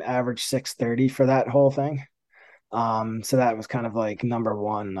 minutes and averaged 630 for that whole thing. So that was kind of like number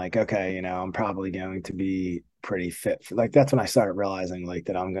one, like, okay, I'm probably going to be pretty fit for, like, that's when I started realizing like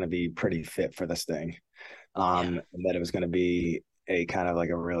that I'm going to be pretty fit for this thing. Yeah. And that it was going to be a kind of like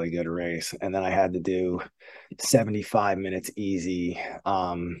a really good race. And then I had to do 75 minutes easy,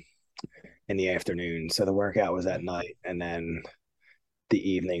 in the afternoon. So the workout was at Mm, night, and then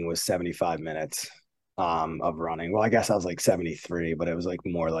the evening was 75 minutes of running. Well, I guess I was like 73, but it was like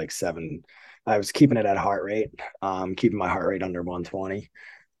more like seven. I was keeping it at heart rate, keeping my heart rate under 120.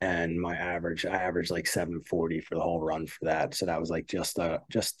 And I averaged like 740 for the whole run for that. So that was like just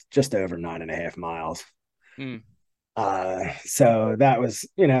over 9.5 miles. mm, So that was,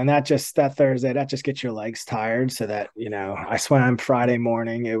 and that Thursday, that just gets your legs tired. So that, I swam Friday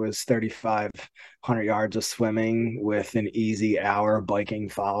morning. It was 3,500 yards of swimming with an easy hour biking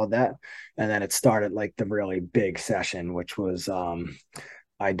followed that. And then it started like the really big session, which was,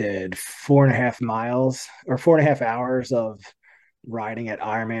 I did 4.5 miles or 4.5 hours of riding at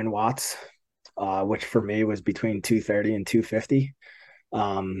Ironman watts, which for me was between 230 and 250.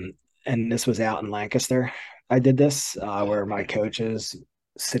 Um, and this was out in Lancaster. I did this where my okay. coach is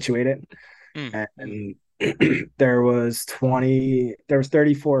situated, Mm, mm, and there was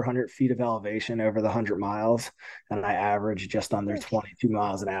 3,400 feet of elevation over the 100 miles, and I averaged just under oof, 22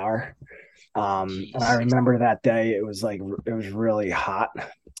 miles an hour. And I jeez. remember that day it was really hot,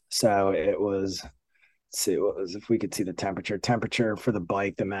 so it was. Let's see what was if we could see the temperature for the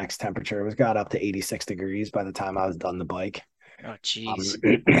bike, the max temperature, it was got up to 86 degrees by the time I was done the bike. Oh, Um,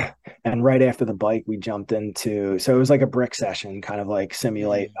 jeez. and right after the bike, we jumped into, so it was like a brick session, kind of like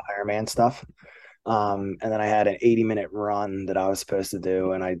simulate Mm, Ironman stuff. And then I had an 80-minute run that I was supposed to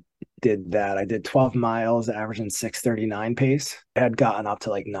do, and I did that. I did 12 miles, averaging 639 pace. I had gotten up to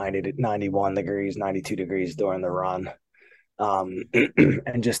like 90 to 91 degrees, 92 degrees during the run.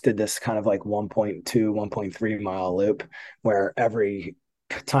 And just did this kind of like 1.2, 1.3 mile loop where every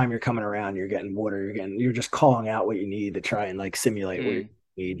time you're coming around, you're getting water, you're just calling out what you need to try and like simulate what you mm,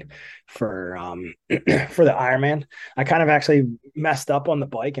 need for for the Ironman. I kind of actually messed up on the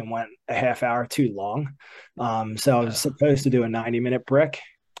bike and went a half hour too long. So I was uh, supposed to do a 90-minute brick,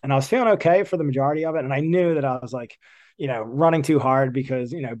 and I was feeling okay for the majority of it. And I knew that I was like, running too hard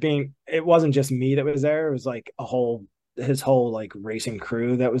because, it wasn't just me that was there. It was like his whole like racing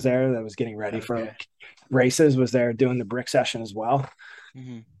crew that was there that was getting ready for okay. like races was there doing the brick session as well.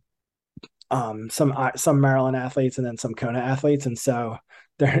 Mm, Some Maryland athletes and then some Kona athletes, and so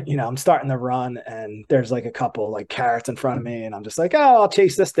there, I'm starting the run and there's like a couple like carrots in front of me, and I'm just like, oh, I'll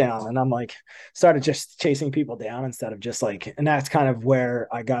chase this down, and I'm like started just chasing people down instead of just like, and that's kind of where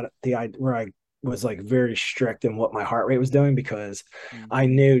I got where I was like very strict in what my heart rate was doing, because mm, I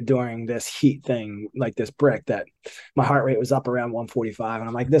knew during this heat thing, like this brick, that my heart rate was up around 145. And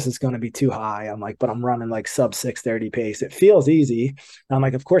I'm like, this is going to be too high. I'm like, but I'm running like sub 630 pace. It feels easy. And I'm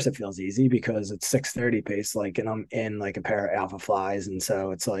like, of course it feels easy because it's 630 pace, like, and I'm in like a pair of alpha flies. And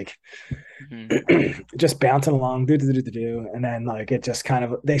so it's like, Mhm. just bouncing along, do. And then like it just kind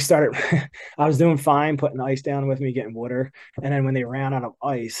of they started I was doing fine, putting ice down with me, getting water. And then when they ran out of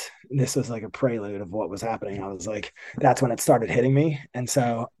ice, this was like a prelude of what was happening. I was like, that's when it started hitting me. And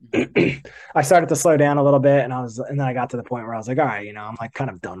so Mhm. I started to slow down a little bit, and then I got to the point where I was like, all right, I'm like kind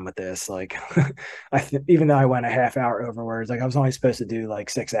of done with this. Like even though I went a half hour overwards, like I was only supposed to do like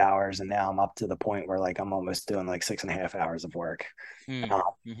 6 hours, and now I'm up to the point where like I'm almost doing like 6.5 hours of work. Mhm. Um,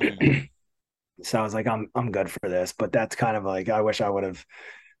 Mhm. so I was like, I'm good for this. But that's kind of like I wish I would have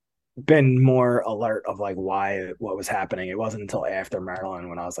been more alert of like what was happening. It wasn't until after Maryland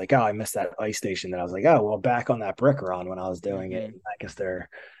when I was like, oh, I missed that ice station that I was like, oh well, back on that brick run when I was doing it. Mhm. I guess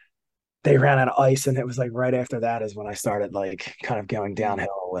they ran out of ice, and it was like right after that is when I started like kind of going Mhm.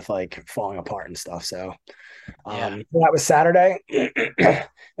 downhill with like falling apart and stuff. So Yeah. that was Saturday.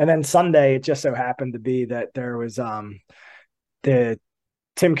 And then Sunday it just so happened to be that there was the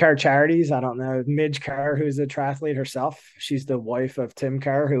Tim Kerr Charities. I don't know, Midge Kerr, who's a triathlete herself. She's the wife of Tim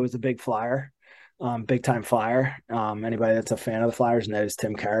Kerr, who was a big flyer, big time flyer. Anybody that's a fan of the Flyers knows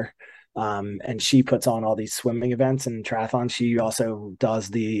Tim Kerr. And she puts on all these swimming events and triathlon. She also does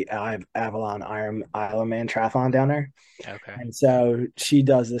the Avalon Ironman triathlon down there. Okay. And so she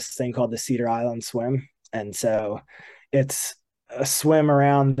does this thing called the Cedar Island Swim. And so it's a swim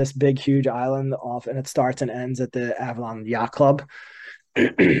around this big, huge island off, and it starts and ends at the Avalon Yacht Club.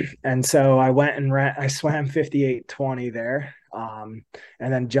 And so I went and I swam 58:20 there, and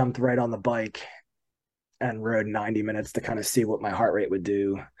then jumped right on the bike and rode 90 minutes to kind of see what my heart rate would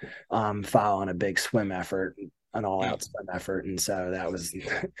do, following a big swim effort, an all Mhm. out swim effort. And so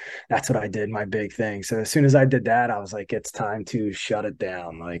that's what I did, my big thing. So as soon as I did that, I was like, it's time to shut it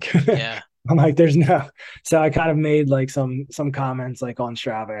down. Like, Yeah. I'm like, there's no. So I kind of made like some comments like on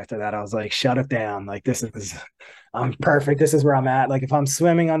Strava after that. I was like, shut it down. Like I'm perfect. This is where I'm at. Like if I'm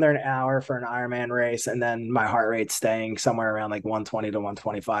swimming under an hour for an Ironman race, and then my heart rate's staying somewhere around like 120 to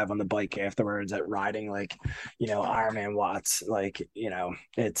 125 on the bike afterwards at riding like, Ironman watts, like,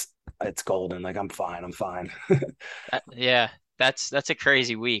 it's golden. Like I'm fine. I'm fine. Yeah. That's a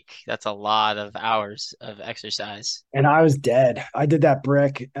crazy week. That's a lot of hours of exercise. And I was dead. I did that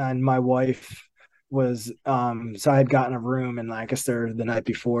brick, and my wife was so I had gotten a room in Lancaster the night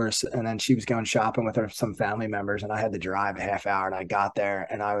before, and then she was going shopping with some family members, and I had to drive a half hour, and I got there,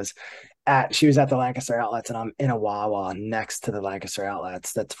 and she was at the Lancaster outlets, and I'm in a Wawa next to the Lancaster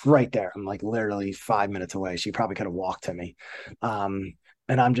outlets. That's right there. I'm like literally 5 minutes away. She probably could have walked to me.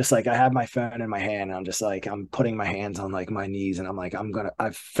 And I'm just like, I have my phone in my hand, and I'm just like, I'm putting my hands on like my knees, and I'm like,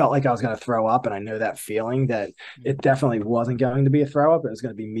 I felt like I was gonna throw up, and I know that feeling that it definitely wasn't going to be a throw up. It was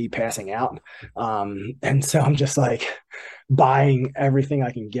going to be me passing out. And so I'm just like buying everything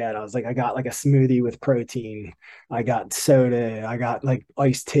I can get. I was like, I got like a smoothie with protein. I got soda. I got like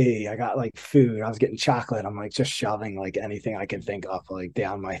iced tea. I got like food. I was getting chocolate. I'm like just shoving like anything I can think of like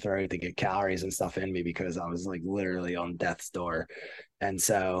down my throat to get calories and stuff in me because I was like literally on death's door. And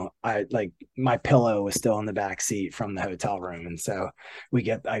so I like my pillow was still in the back seat from the hotel room. And so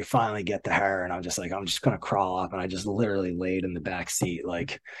I finally get to her, and I'm just like, I'm just going to crawl up. And I just literally laid in the back seat,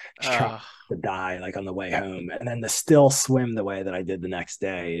 like just trying Uh, to die, like on the way home. And then to still swim the way that I did the next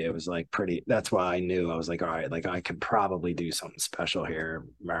day, it was like that's why I knew I was like, all right, like I could probably do something special here,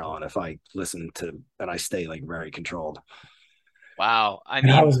 Maryland, if I listen to, and I stay like very controlled. wow. I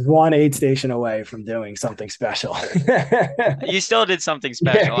And I mean, was one aid station away from doing something special. you still did something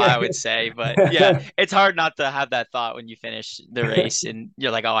special, I would say, but yeah, Yeah. it's hard not to have that thought when you finish the race and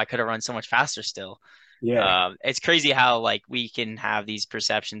you're like, oh, I could have run so much faster still. Yeah. It's crazy how like we can have these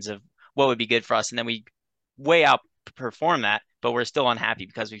perceptions of what would be good for us, and then we way outperform that, but we're still unhappy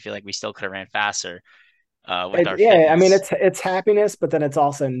because we feel like we still could have ran faster with our Yeah, I mean fitness. it's happiness, but then it's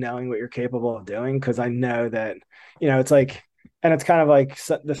also knowing what you're capable of doing because I know that it's like, and it's kind of like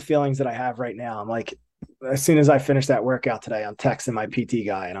the feelings that I have right now. I'm like, as soon as I finish that workout today, I'm texting my PT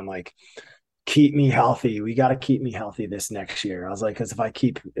guy, and I'm like, keep me healthy. We got to keep me healthy this next year. I was like, because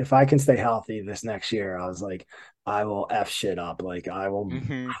if I can stay healthy this next year, I was like, I will F shit up. Like I will,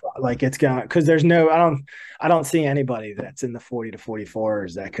 Hmm. like it's going, because I don't see anybody that's in the 40 to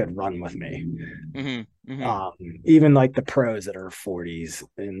 44s that could run with me. Hmm. Hmm. Um, Even like the pros that are 40s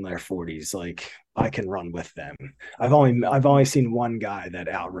in their 40s, like I can run with them. I've only seen one guy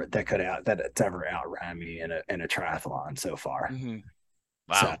that's ever outran me in a triathlon so far. Hmm.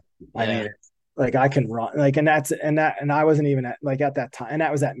 So Wow. I Yeah. mean, like I can run like, and I wasn't even at that time, and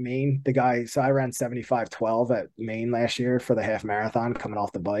that was at Maine. The guy, so I ran 75:12 at Maine last year for the half marathon coming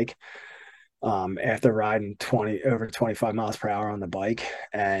off the bike. After riding 20 over 25 miles per hour on the bike,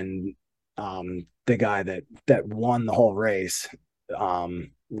 and the guy that won the whole race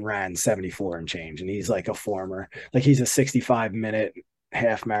ran 74 and change. And he's like a former, like he's a 65-minute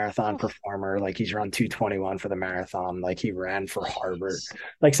half marathon Oh, performer. Like he's run 2:21 for the marathon. Like he ran for Harvard. jeez.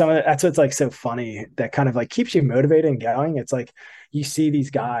 Like some of that's what's like so funny that kind of like keeps you motivated and going. It's like you see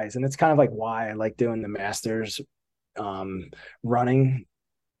these guys, and it's kind of like why I like doing the masters um running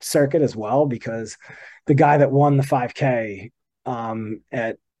circuit as well, because the guy that won the 5K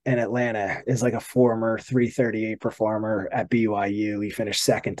at in Atlanta is like a former 338 performer at BYU. He finished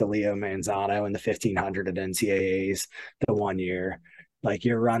second to Leo Manzano in the 1500 at NCAAs the one year. Like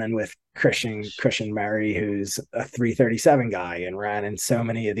you're running with Christian Murray, who's a 337 guy and ran in so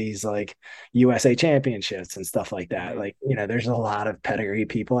many of these like USA championships and stuff like that. Mm-hmm. Like, there's a lot of pedigree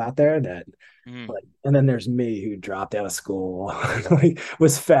people out there that Mm-hmm. like, and then there's me who dropped out of school, like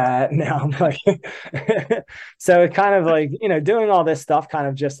was fat. Now I'm like, so it kind of like, doing all this stuff kind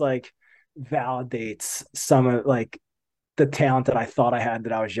of just like validates some of like the talent that I thought I had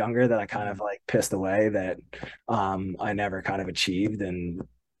that I was younger that I kind of like pissed away that I never kind of achieved. And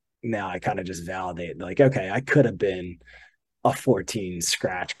now I kind of just validate like, okay, I could have been a 14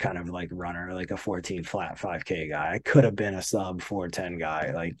 scratch kind of like runner, like a 14 flat 5K guy. I could have been a sub 410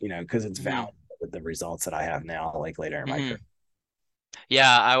 guy, like, because it's Mm-hmm. valid with the results that I have now, like later in my Mm-hmm. career.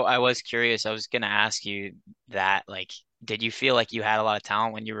 Yeah, I was curious. I was gonna ask you that, like, did you feel like you had a lot of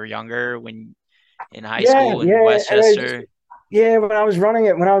talent when you were younger, when in high Yeah, school in yeah. And I just, Westchester? yeah, when I was running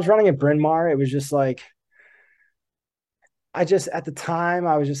at Bryn Mawr, it was just like, I just at the time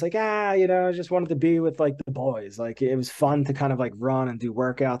I was just like, I just wanted to be with like the boys. Like it was fun to kind of like run and do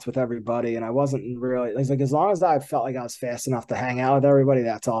workouts with everybody. And I wasn't really, it was like as long as I felt like I was fast enough to hang out with everybody,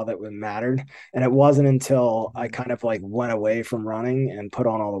 that's all that mattered. And it wasn't until I Mhm. kind of like went away from running and put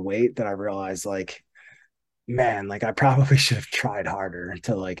on all the weight that I realized like, man, like I probably should have tried harder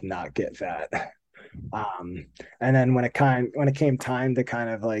to like not get fat. Um, and then when it came time to kind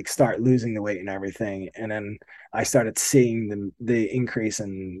of like start losing the weight and everything, and then I started seeing the increase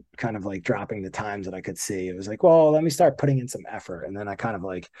in kind of like dropping the times that I could see. It was like, well, let me start putting in some effort. And then I kind of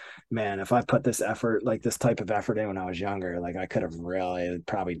like, man, if I put this effort, like this type of effort in when I was younger, like I could have really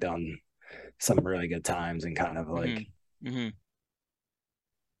probably done some really good times and kind of like Mhm. Mhm.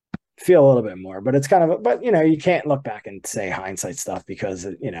 feel a little bit more. But it's kind of, but you can't look back and say hindsight stuff because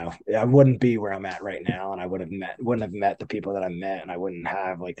I wouldn't be where I'm at right now, and I wouldn't have met the people that I met, and I wouldn't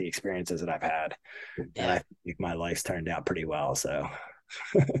have like the experiences that I've had. And Yeah. I think my life's turned out pretty well. So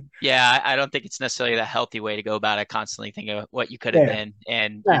Yeah, I don't think it's necessarily the healthy way to go about it, constantly thinking of what you could have yeah, been.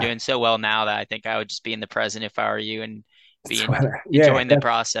 And you're nah, doing so well now that I think I would just be in the present if I were you and be yeah, enjoying the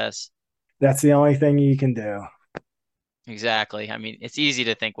process. that's the only thing you can do. Exactly. I mean, it's easy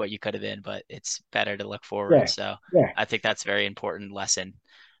to think what you could have been, but it's better to look forward. Yeah, So yeah. I think that's a very important lesson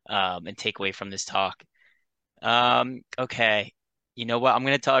and takeaway from this talk. Okay. You know what? I'm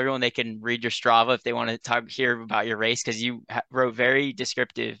going to tell everyone they can read your Strava if they want to talk here about your race because you wrote very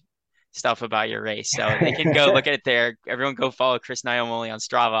descriptive stuff about your race. So they can go look at it there. Everyone go follow Chris Naimoli on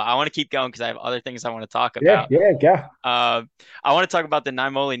Strava. I want to keep going because I have other things I want to talk Yeah, about. yeah, go. Uh, I want to talk about the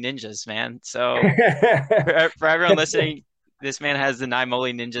Naimoli Ninjas, man. So for everyone listening, this man has the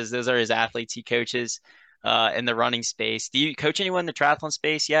Naimoli Ninjas. Those are his athletes he coaches in the running space. Do you coach anyone in the triathlon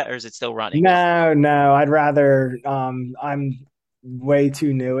space yet, or is it still running? No, no, I'd rather I'm way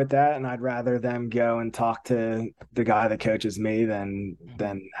too new at that, and I'd rather them go and talk to the guy that coaches me Hmm.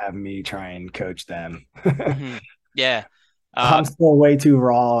 than have me try and coach them. Hmm. Yeah. I'm Um, still way too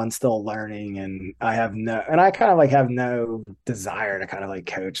raw and still learning, and I kind of like have no desire to kind of like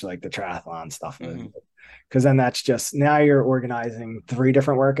coach like the triathlon stuff. mhm, Because then that's just now you're organizing three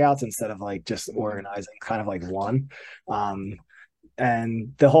different workouts instead of like just mhm, organizing kind of like one. Um,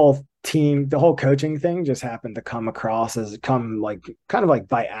 and the whole coaching thing just happened to come like kind of like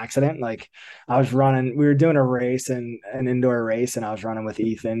by accident. Like we were doing a race and an indoor race, and I was running with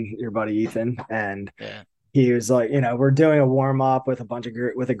Ethan, your buddy Ethan, and yeah. he was like, we're doing a warm up with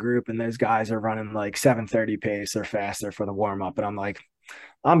with a group, and those guys are running like 7:30 pace or faster for the warm up, and I'm like,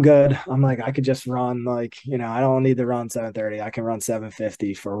 I'm good. I'm like, I could just run like, I don't need to run 7:30. I can run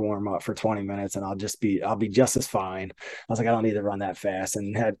 7:50 for warm up for 20 minutes and I'll be just as fine. I was like, I don't need to run that fast.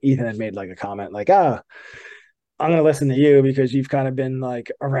 And Ethan had made like a comment like, I'm going to listen to you because you've kind of been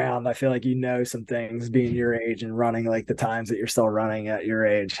like around. I feel like you know some things being your age and running like the times that you're still running at your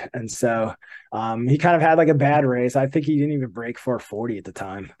age. And so he kind of had like a bad race. I think he didn't even break 440 at the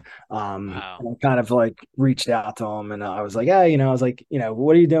time. Wow. And I kind of like reached out to him and I was like, yeah, I was like,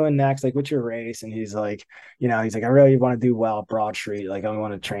 what are you doing next? Like, what's your race? And he's like, I really want to do well at Broad Street. Like, I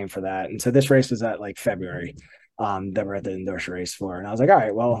want to train for that. And so this race was at like February that we're at the endurance race for. And I was like, all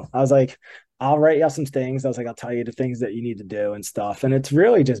right, well, I was like, I'll write you some things. I was like, I'll tell you the things that you need to do and stuff. And it's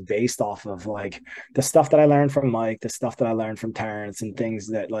really just based off of like the stuff that I learned from Mike, the stuff that I learned from Terrence, and things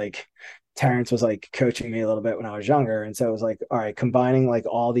that like Terrence was like coaching me a little bit when I was younger. And so it was like, all right, combining like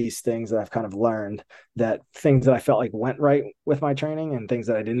all these things that I've kind of learned, that things that I felt like went right with my training and things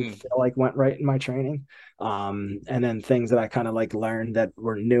that I didn't Mm, feel like went right in my training. And then things that I kind of like learned that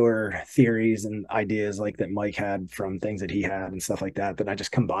were newer theories and ideas like that Mike had from things that he had and stuff like that. That I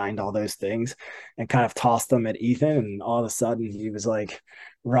just combined all those things and kind of tossed them at Ethan. And all of a sudden he was like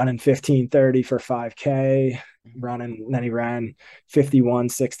running 15:30 for 5K, mhm. running, and then he ran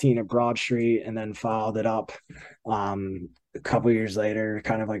 51:16 at Broad Street and then followed it up. A couple years later,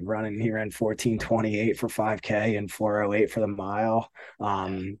 kind of like running, he ran 14:28 for 5K and 4:08 for the mile.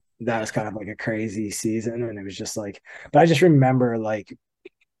 Yeah. That was kind of like a crazy season. And it was just like, but I just remember like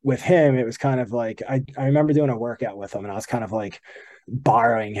with him, it was kind of like I remember doing a workout with him and I was kind of like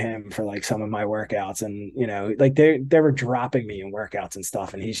borrowing him for like some of my workouts. And like they were dropping me in workouts and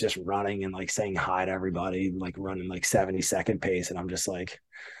stuff. And he's just running and like saying hi to everybody, like running like 70-second pace. And I'm just like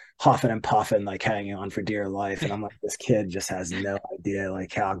huffing and puffing, like hanging on for dear life. And I'm like, this kid just has no idea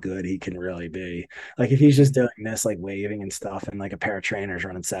like how good he can really be. Like if he's just doing this, like waving and stuff, and like a pair of trainers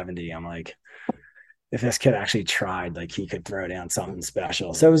running 70, I'm like, if this kid actually tried, like he could throw down something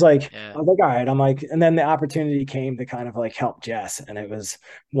special. So it was like, Yeah. I was like, all right, I'm like, and then the opportunity came to kind of like help Jess. And it was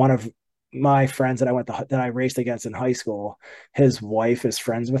one of my friends that I raced against in high school. His wife is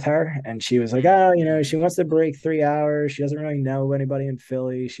friends with her. And she was like, Mm, oh, she wants to break 3 hours. She doesn't really know anybody in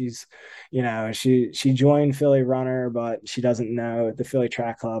Philly. She joined Philly Runner, but she doesn't know the Philly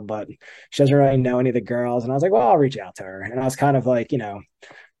Track Club, but she doesn't really know any of the girls. And I was like, well, I'll reach out to her. And I was kind of like,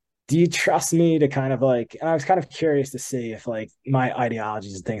 do you trust me to kind of like, and I was kind of curious to see if like my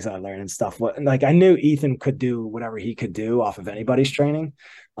ideologies and things that I learned and stuff, what, like I knew Ethan could do whatever he could do off of anybody's training.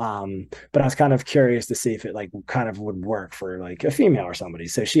 But I was kind of curious to see if it like kind of would work for like a female or somebody.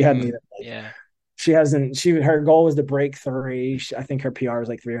 So she hadn't mm, even like, yeah. her goal was to break three. I think her PR was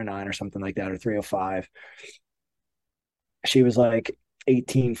like 309 or something like that, or 305. She was like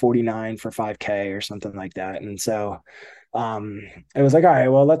 18:49 for 5K or something like that. And so it was like, all right,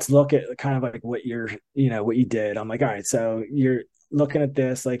 well, let's look at kind of like what you did. I'm like, all right, so you're looking at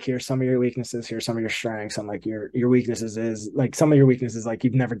this, like here's some of your weaknesses, here's some of your strengths. I'm like, your weaknesses is like some of your weaknesses, like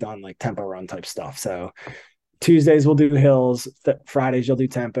you've never done like tempo run type stuff. So Tuesdays we'll do hills, Fridays you'll do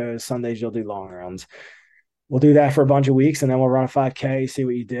tempos, Sundays you'll do long runs. We'll do that for a bunch of weeks and then we'll run a 5K, see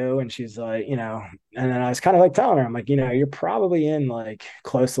what you do. And she's like, and then I was kind of like telling her, I'm like, you're probably in like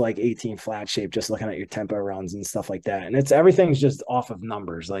close to like 18 flat shape, just looking at your tempo runs and stuff like that. And everything's just off of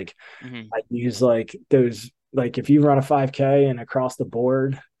numbers. Like Hmm. I use like those, like if you run a 5K and across the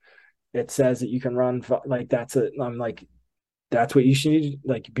board, it says that you can run like that's it. I'm like, that's what you should,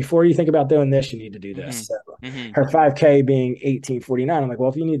 like before you think about doing this, you need to do Hmm. this. So Hmm. her 5K being 18:49, I'm like, well,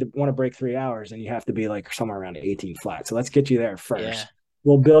 if you want to break 3 hours, then you have to be like somewhere around 18 flat. So let's get you there Yeah. first.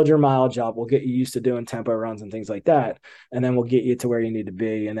 We'll build your mileage up. We'll get you used to doing tempo runs and things like that. And then we'll get you to where you need to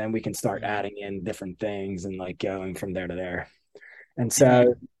be. And then we can start Hmm. adding in different things and like going from there to there. And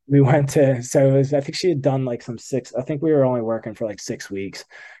so Hmm. we went to, so it was, I think she had done like I think we were only working for like 6 weeks.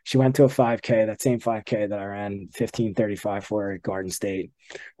 She went to a 5K, that same 5K that I ran 15:35 for at Garden State.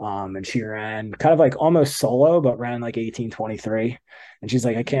 And she ran kind of like almost solo, but ran like 18:23. And she's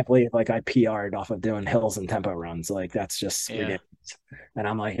like, I Hmm. can't believe like I PR'd off of doing hills and tempo runs. Like that's just Yeah. ridiculous. And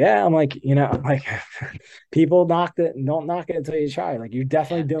I'm like, yeah, I'm like, I'm like, people don't knock it until you try. Like you're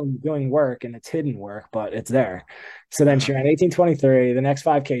definitely Yeah. doing work and it's hidden work, but it's there. So then Uh-huh. she ran 18:23. The next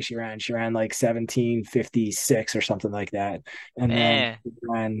 5K she ran like 17:56 or something like that. And then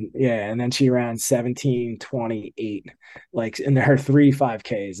Man. and then she ran 17:28, like in her three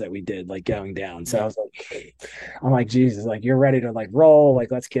 5Ks that we did, like going down. So I Hmm. was like, I'm like, Jesus, like you're ready to like roll,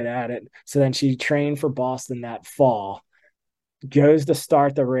 like let's get at it. So then she trained for Boston that fall, goes to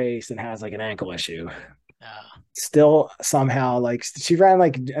start the race and has like an ankle issue. Oh, Still somehow like she ran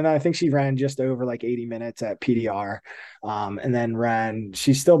like, and I think she ran just over like 80 minutes at PDR. And then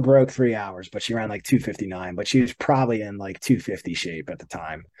she still broke 3 hours, but she ran like 2:59, but she was probably in like 250 shape at the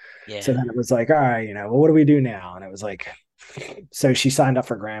time. So yeah. then it was like, all right, well, what do we do now? And it was like, so she signed up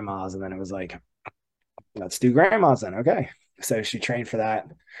for grandmas, and then it was like, let's do grandmas then. Okay. So she trained for that.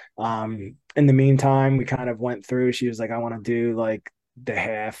 In the meantime, we kind of went through, she was like, I want to do like the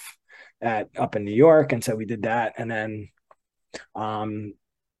half at up in New York. And so we did that. And then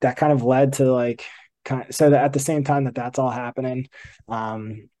that kind of led to like so that at the same time that that's all happening,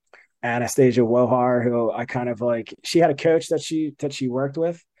 um, Anastasia Wohar, who I kind of like, she had a coach that she worked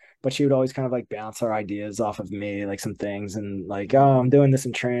with, but she would always kind of like bounce her ideas off of me, like some things, and like, oh, I'm doing this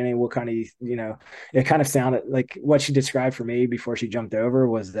in training. What kind of, it kind of sounded like what she described for me before she jumped over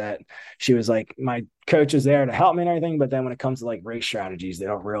was that she was like, my coach is there to help me and everything, but then when it comes to like race strategies, they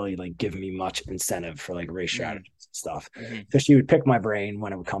don't really like give me much incentive for like race Mm-hmm. strategies and stuff. Mm-hmm. So she would pick my brain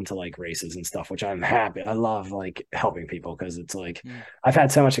when it would come to like races and stuff, which I'm happy. I love like helping people because it's like I've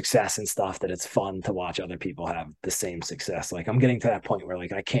had so much success and stuff that it's fun to watch other people have the same success. Like I'm getting to that point where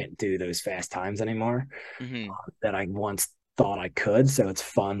like I can't do those fast times anymore Mm-hmm. that I once thought I could. So it's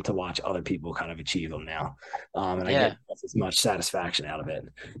fun to watch other people kind of achieve them now. And I get Yeah. as much satisfaction out of it.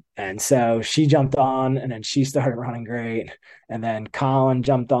 And so she jumped on and then she started running great. And then Colin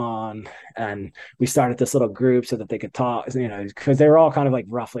jumped on and we started this little group so that they could talk, because they were all kind of like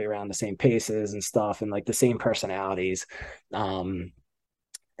roughly around the same paces and stuff and like the same personalities.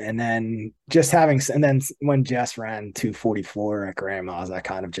 And then when Jess ran 244 at grandma's, I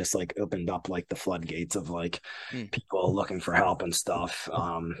kind of just like opened up like the floodgates of like Mm. people looking for help and stuff.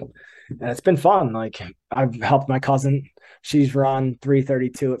 And it's been fun. Like I've helped my cousin. She's run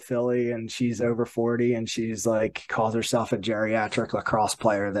 332 at Philly and she's over 40 and she's like calls herself a geriatric lacrosse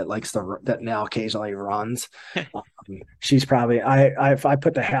player that likes that now occasionally runs. She's probably if I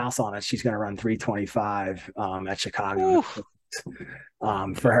put the house on it, she's going to run 325 at Chicago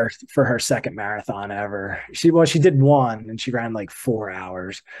Woo. for her second marathon ever. She did one and she ran like 4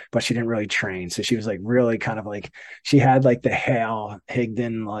 hours, but she didn't really train. So she was like really kind of like she had like the Hale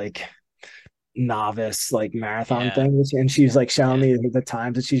Higdon like novice like marathon Yeah. thing, and she's like showing Yeah. me the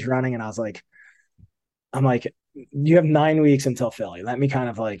times that she's running, and I'm like, you have 9 weeks until Philly. Let me kind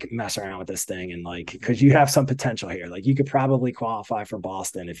of like mess around with this thing and like because you have some potential here. Like you could probably qualify for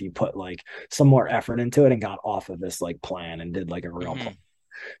Boston if you put like some more effort into it and got off of this like plan and did like a real plan.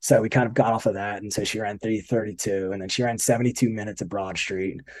 Mm-hmm. So we kind of got off of that. And so she ran 332 and then she ran 72 minutes at Broad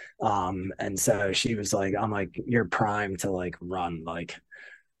Street. And so she was like, I'm like, you're primed to like run like,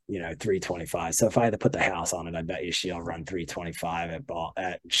 325. So if I had to put the house on it, I bet you she'll run 325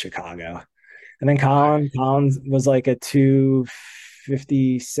 at Chicago. And then All right. Collins was like a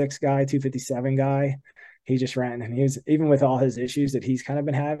 256 guy, 257 guy. He just ran, and he was even with all his issues that he's kind of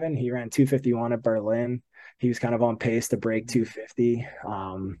been having. He ran 251 at Berlin. He was kind of on pace to break 250.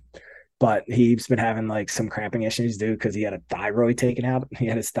 But he's been having like some cramping issues, dude, because he had a thyroid taken out. He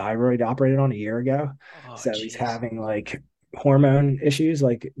had his thyroid operated on a year ago. Oh, So he's jeez. having like hormone issues,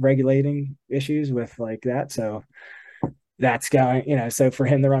 like regulating issues with like that. So that's going, so for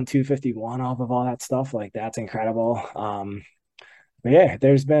him to run 251 off of all that stuff, like that's incredible. But yeah,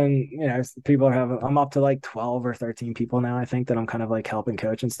 there's been, people are having, I'm up to like 12 or 13 people now, I think that I'm kind of like helping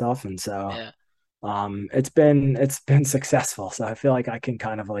coach and stuff. And so, Yeah. it's been successful. So I feel like I can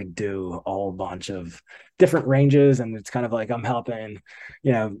kind of like do a whole bunch of different ranges. And it's kind of like I'm helping,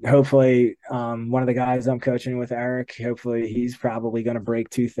 hopefully, one of the guys I'm coaching with, Eric, hopefully he's probably going to break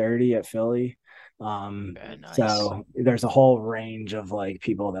 230 at Philly. Very nice. So there's a whole range of like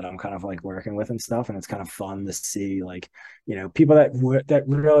people that I'm kind of like working with and stuff, and it's kind of fun to see like people that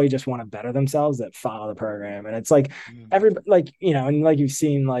really just want to better themselves that follow the program, and it's like Mm-hmm. like and like you've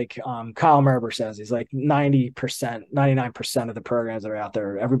seen like Kyle Merber says he's like 90%, 99% of the programs that are out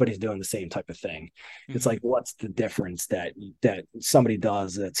there, everybody's doing the same type of thing. It's Mm-hmm. like what's the difference that somebody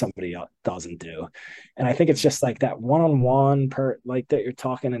does that somebody else doesn't do, and I think it's just like that one-on-one per like that you're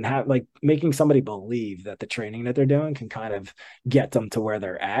talking and have like making somebody believe that the training that they're doing can kind of get them to where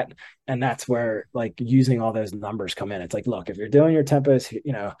they're at. And that's where like using all those numbers come in. It's like, look, if you're doing your tempos,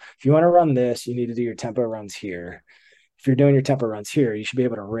 if you want to run this, you need to do your tempo runs here. If you're doing your tempo runs here, you should be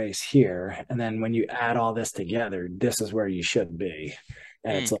able to race here. And then when you add all this together, this is where you should be.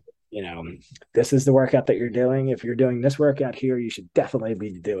 And it's Mm-hmm. like, you know, this is the workout that you're doing. If you're doing this workout here, you should definitely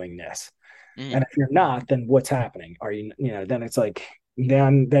be doing this. Mm-hmm. And if you're not, then what's happening? Are you, then it's like,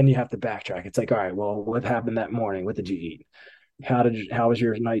 then you have to backtrack. It's like, all right, well, what happened that morning? What did you eat? How was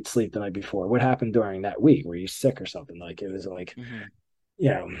your night's sleep the night before? What happened during that week? Were you sick or something? Like it was like, Mm-hmm. you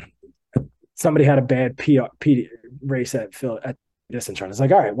know, somebody had a bad race at Phil at distance run. It's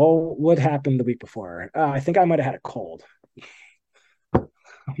like, all right, well, what happened the week before? I think I might have had a cold.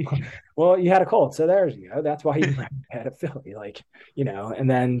 Well, you had a cold, so there you go. That's why you had a Philly, like And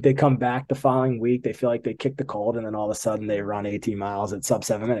then they come back the following week. They feel like they kicked the cold, and then all of a sudden they run 18 miles at sub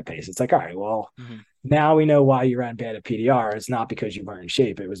 7 minute pace. It's like, all right, well, Mm-hmm. now we know why you ran bad at PDR. It's not because you weren't in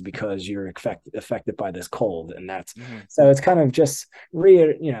shape. It was because you're affected by this cold, and that's Mm-hmm. so. It's kind of just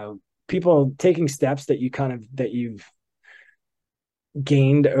people taking steps that you've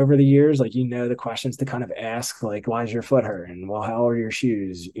gained over the years, like the questions to kind of ask, like, why is your foot hurting? Well, how are your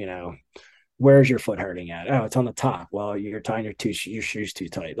shoes? where's your foot hurting at? Oh, it's on the top. Well, you're tying your shoes too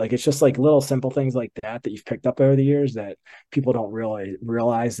tight. Like it's just like little simple things like that you've picked up over the years that people don't really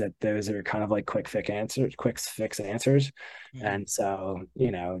realize that those are kind of like quick fix answers. Hmm. And so,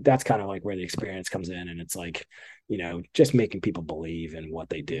 that's kind of like where the experience comes in. And it's like, just making people believe in what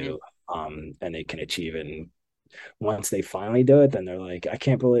they Hmm. do, and they can achieve it. And once they finally do it, then they're like, I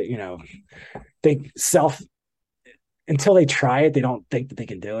can't believe, they self until they try it, they don't think that they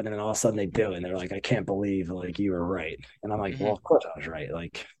can do it. And then all of a sudden they do it. And they're like, I can't believe like you were right. And I'm like, well, Hmm. of course I was right.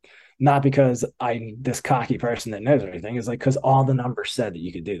 Like, not because I'm this cocky person that knows everything. It's like because all the numbers said that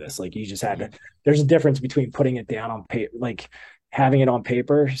you could do this. Like you just had to. Hmm. There's a difference between putting it down on paper, like having it on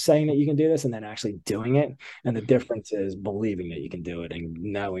paper, saying that you can do this, and then actually doing it. And the Hmm. difference is believing that you can do it and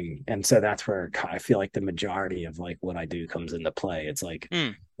knowing. And so that's where I feel like the majority of like what I do comes into play. It's like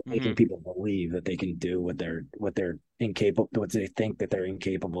Hmm. making Hmm. people believe that they can do what they think that they're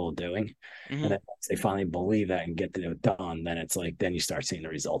incapable of doing. And Hmm. then once they finally believe that and get it done, then it's like then you start seeing the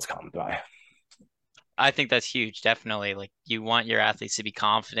results come by. I think that's huge, definitely. Like you want your athletes to be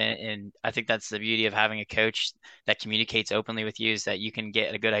confident, and I think that's the beauty of having a coach that communicates openly with you is that you can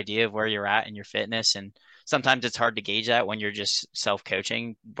get a good idea of where you're at in your fitness. And sometimes it's hard to gauge that when you're just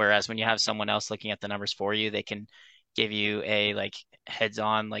self-coaching, whereas when you have someone else looking at the numbers for you, they can give you a like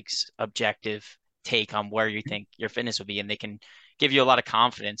heads-on, like objective take on where you think your fitness will be, and they can give you a lot of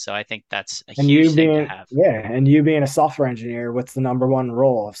confidence. So I think that's a And huge thing to have. you being a software engineer, what's the number one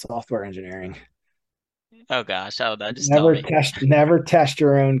role of software engineering? Oh gosh, oh, that just tell me. Never test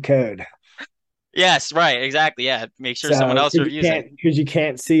your own code. Yes, right, exactly. Yeah, make sure someone So else reviews it. because you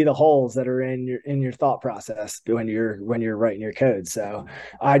can't see the holes that are in your thought process when you're writing your code. So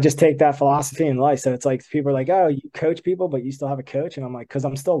I just take that philosophy in life. So it's like people are like, oh, you coach people, but you still have a coach, and I'm like, because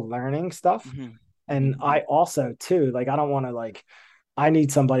I'm still learning stuff, Hmm. and Hmm. I also too like I don't want to like I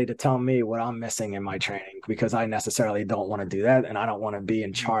need somebody to tell me what I'm missing in my training because I necessarily don't want to do that, and I don't want to be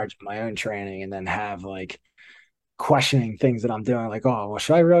in Hmm. charge of my own training and then have like questioning things that I'm doing, like, oh, well,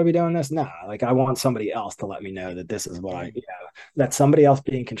 should I really be doing this? No, like I want somebody else to let me know that this is what Hmm. that somebody else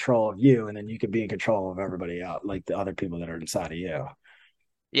be in control of you, and then you could be in control of everybody else, like the other people that are inside of you.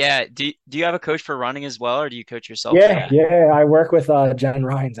 Yeah. Do you have a coach for running as well, or do you coach yourself for Yeah, that? yeah. I work with Jen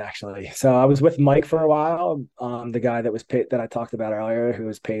Rhines actually. So I was with Mike for a while, the guy that I talked about earlier, who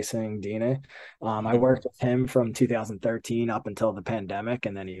was pacing Dina. I Hmm. worked with him from 2013 up until the pandemic,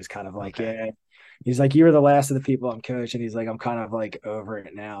 and then he was kind of like, Okay. yeah. He's like, you were the last of the people I'm coaching. He's like, I'm kind of like over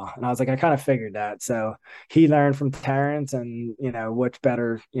it now. And I was like, I kind of figured that. So he learned from Terrence, and which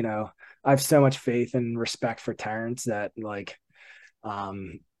better, I have so much faith and respect for Terrence that like,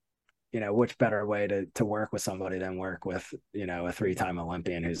 um, which better way to work with somebody than work with, a three-time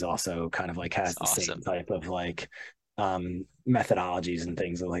Olympian who's also kind of like That's has the same awesome. type of like methodologies and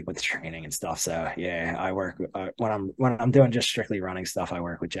things like with training and stuff. So yeah, I work when I'm doing just strictly running stuff, I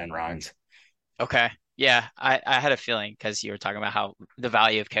work with Jen Rhines. Okay. Yeah, I had a feeling because you were talking about how the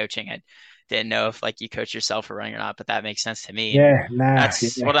value of coaching. I didn't know if like you coach yourself for running or not, but that makes sense to me. And Yeah, nah,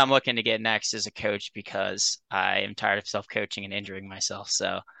 that's yeah, what I'm looking to get next as a coach because I am tired of self-coaching and injuring myself.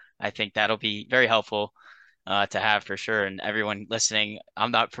 So I think that'll be very helpful to have for sure. And everyone listening,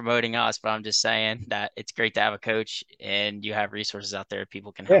 I'm not promoting us, but I'm just saying that it's great to have a coach and you have resources out there.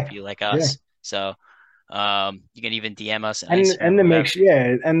 People can help yeah, you like yeah. us. So you can even DM us on And Instagram or the make whatever. sure,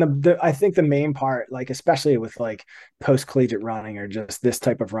 yeah, and I think the main part, like especially with like post collegiate running or just this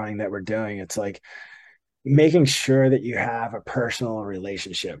type of running that we're doing, it's like making sure that you have a personal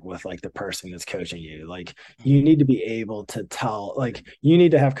relationship with like the person that's coaching you. Like you Mhm. need to be able to tell, like you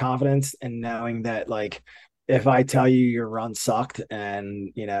need to have confidence in knowing that like if I tell you your run sucked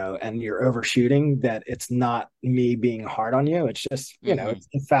and and you're overshooting, that it's not me being hard on you. It's just, Mhm.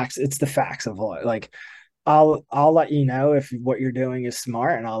 it's the facts of what like I'll let you know if what you're doing is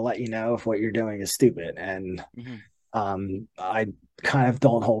smart, and I'll let you know if what you're doing is stupid. And Mhm. I kind of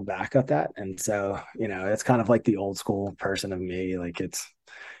don't hold back at that. And so, it's kind of like the old school person of me. Like it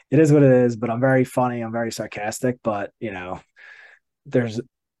is what it is, but I'm very funny. I'm very sarcastic, but there's,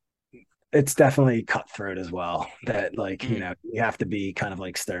 it's definitely cutthroat as well that like, Mhm. you have to be kind of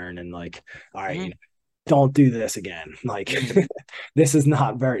like stern and like, all right, Mhm. don't do this again. Like Mhm. this is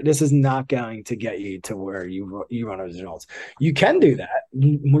not going to get you to where you run results. You can do that.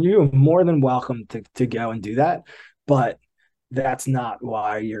 You're more than welcome to go and do that, but that's not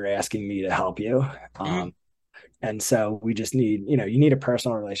why you're asking me to help you. Mhm. And so we just need, you need a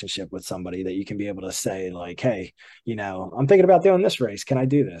personal relationship with somebody that you can be able to say, like, hey, I'm thinking about doing this race. Can I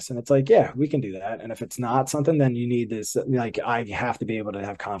do this? And it's like, yeah, we can do that. And if it's not something, then you need this, like, I have to be able to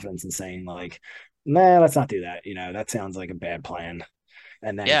have confidence in saying, like, nah, let's not do that. That sounds like a bad plan.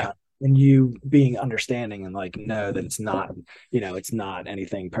 And then Yeah. and you being understanding and like know that it's not, it's not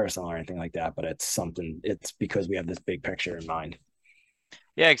anything personal or anything like that, but it's something, it's because we have this big picture in mind.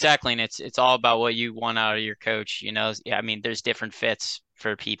 Yeah, exactly. And it's all about what you want out of your coach. Yeah, I mean, there's different fits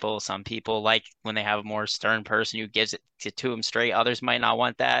for people. Some people like when they have a more stern person who gives it to them straight. Others might not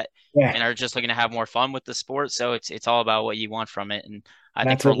want that Yeah. and are just looking to have more fun with the sport. So it's all about what you want from it. And I And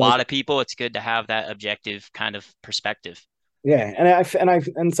think that's for a what like, lot of people, it's good to have that objective kind of perspective. yeah.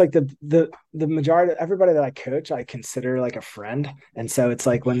 And it's like the majority, everybody that I coach, I consider like a friend. And so it's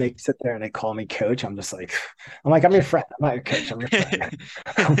like when they sit there and they call me coach, I'm just like, I'm your friend. I'm not your coach. I'm your friend.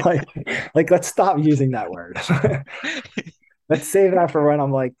 I'm like, let's stop using that word. Let's save that for when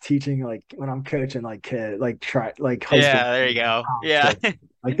I'm like teaching, like when I'm coaching like kid, like high school, Yeah, there you go. college Yeah. kids.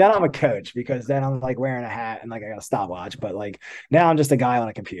 Like then I'm a coach because then I'm like wearing a hat and like I got a stopwatch. But like now I'm just a guy on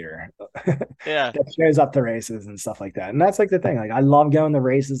a computer Yeah. that shows up to races and stuff like that. And that's like the thing. Like I love going to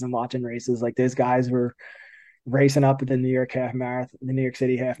races and watching races. Like those guys were racing up at the New York half marathon, the New York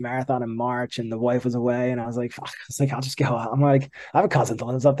City half marathon in March, and the wife was away, and I was like, fuck. I was like, I'll just go. I'm like, I have a cousin that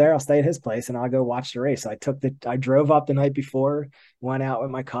lives up there. I'll stay at his place, and I'll go watch the race. I drove up the night before, went out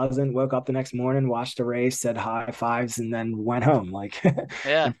with my cousin, woke up the next morning, watched the race, said high fives, and then went home. Like,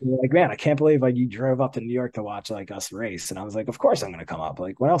 Yeah. and like, man, I can't believe like you drove up to New York to watch like us race, and I was like, of course I'm gonna come up.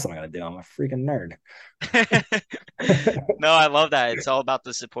 Like, what else am I gonna do? I'm a freaking nerd. No, I love that. It's all about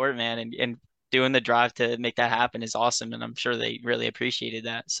the support, man, and doing the drive to make that happen is awesome, and I'm sure they really appreciated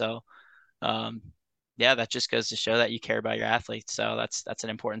that. So, um, yeah, that just goes to show that you care about your athletes. So that's an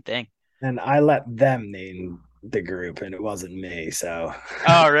important thing. And I let them name the group, and it wasn't me. So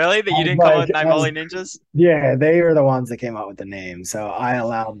Oh, really? That I you was didn't come up like, with Naimoli Ninjas? yeah, they were the ones that came up with the name. So I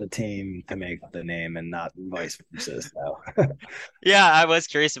allowed the team to make the name and not vice versa. So Yeah, I was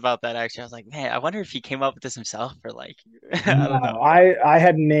curious about that actually. I was like, man, I wonder if he came up with this himself or like, I don't know. no, I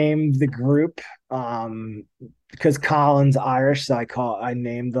had named the group because Colin's Irish, so I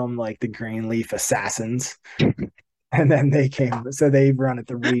named them like the Greenleaf Assassins. And then they wanted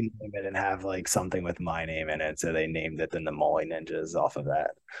to rename it and have like something with my name in it. So they named it the Naimoli Ninjas off of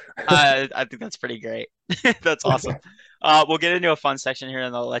that. I think that's pretty great. That's awesome. We'll get into a fun section here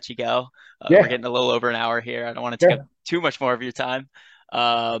and I'll let you go. We're Yeah, getting a little over an hour here. I don't want to take up sure. too much more of your time.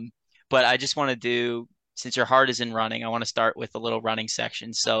 Um, but I just want to do, since your heart is in running, I want to start with a little running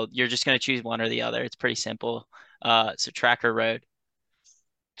section. So you're just going to choose one or the other. It's pretty simple. So track or road.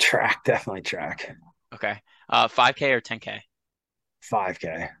 Track, definitely track. Okay. 5K or 10K.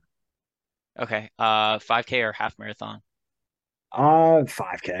 5K. Okay. 5K or half marathon.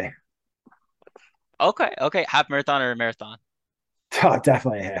 5K. Okay. Okay. Half marathon or marathon. Oh,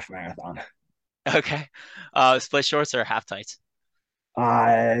 definitely a half marathon. Okay. Split shorts or half tights.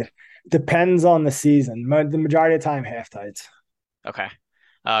 Uh, Depends on the season. The majority of the time, half tights. Okay.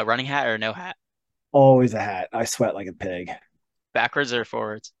 Running hat or no hat. Always a hat. I sweat like a pig. Backwards or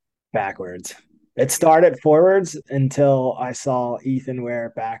forwards. Backwards. It started forwards until I saw Ethan wear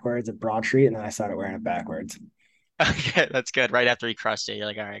it backwards at Broad Street, and then I started wearing it backwards. Okay, that's good. Right after he crushed it, you're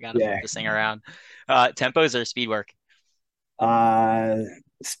like, all right, I gotta flip Yeah. this thing around. Tempos or speed work. Uh,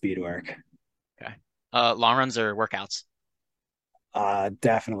 Speed work. Okay. Long runs or workouts.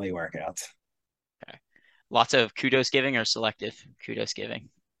 Definitely workouts. Okay. Lots of kudos giving or selective kudos giving.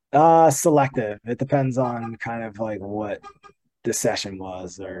 Selective. It depends on kind of like what the session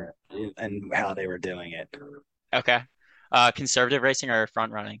was or and how they were doing it. Okay. Conservative racing or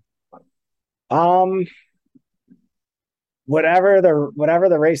front running. Um, whatever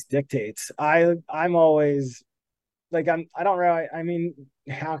the race dictates. I'm always like I don't really. I mean,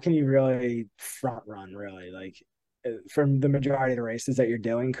 how can you really front run really like from the majority of the races that you're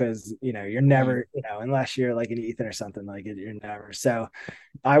doing? Because you're Hmm. never unless you're like an Ethan or something like it, you're never. So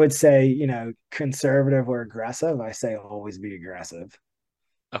I would say conservative or aggressive. I say always be aggressive.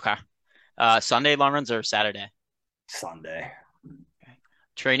 Okay. Sunday long runs or Saturday. Sunday. Okay.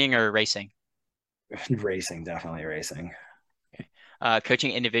 Training or racing. Racing, definitely racing. Okay.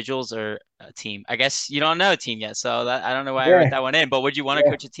 Coaching individuals or a team. I guess you don't know a team yet, so I don't know why I wrote Yeah, that one in. But would you want to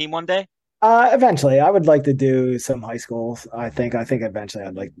yeah. coach a team one day? Eventually, I would like to do some high schools. I think eventually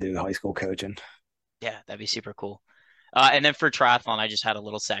I'd like to do high school coaching. Yeah, that'd be super cool. And then for triathlon, I just had a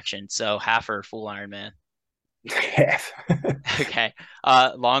little section. So half or full Ironman. Half. Okay.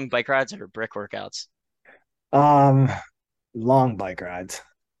 Long bike rides or brick workouts. um, Long bike rides,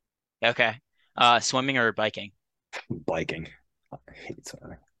 Okay. Swimming or biking. biking. I hate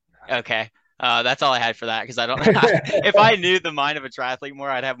swimming. Okay. That's all I had for that because I don't. If I knew the mind of a triathlete more,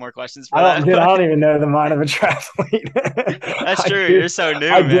 I'd have more questions for I don't, that. dude. I But don't even know the mind of a triathlete. that's I true. do, You're so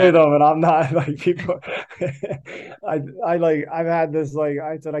I new, do man. though, but I'm not like people. I like. I've had this like.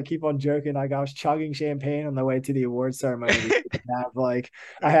 I said I keep on joking. Like I was chugging champagne on the way to the award ceremony. Have like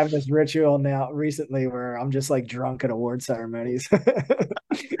I have this ritual now recently where I'm just like drunk at award ceremonies.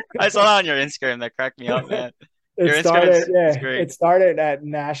 I saw that on your Instagram. That cracked me up, man. It Your started, Instagram is yeah, great. it started at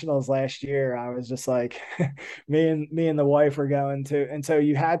nationals last year. I was just like, me and the wife were going to, and so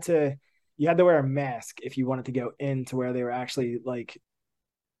you had to wear a mask if you wanted to go into where they were actually like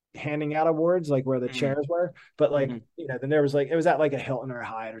handing out awards, like where the Hmm. chairs were. But like, Hmm. then there was like it was at like a Hilton or a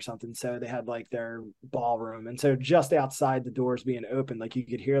Hyatt or something. So they had like their ballroom. And so just outside the doors being open, like you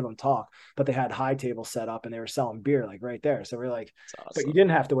could hear them talk, but they had high tables set up and they were selling beer like right there. So we're like, It's but you awesome.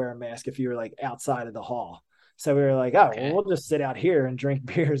 didn't have to wear a mask if you were like outside of the hall. So we were like, oh, well, Okay. we'll just sit out here and drink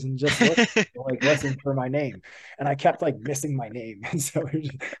beers and just listen for my name. And I kept like missing my name. And so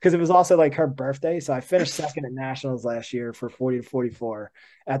because it was also like her birthday. So I finished second at nationals last year for 40 to 44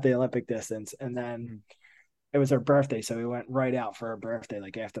 at the Olympic distance. And then Mhm. it was her birthday. So we went right out for her birthday,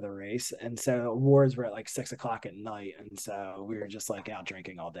 like after the race. And so awards were at like 6 o'clock at night. And so we were just like out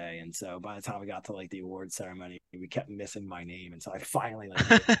drinking all day. And so by the time we got to like the award ceremony, we kept missing my name. And so I finally like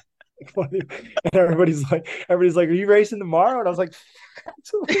made it. And everybody's like, are you racing tomorrow? And I was like,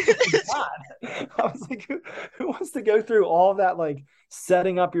 absolutely not. I was like, who wants to go through all of that, like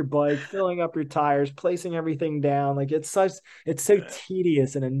setting up your bike, filling up your tires, placing everything down? Like it's so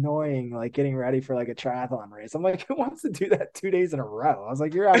tedious and annoying, like getting ready for like a triathlon race. I'm like, who wants to do that 2 days in a row? I was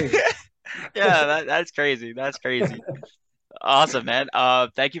like, you're out of Yeah, that's crazy. That's crazy. here. Awesome, man.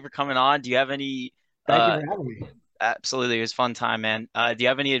 Thank you for coming on. Do you have any Thank you uh for having me. absolutely, it was a fun time, man. Do you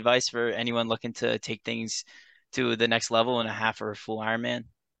have any advice for anyone looking to take things to the next level in a half or a full Ironman?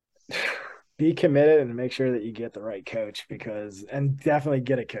 Be committed and make sure that you get the right coach, and definitely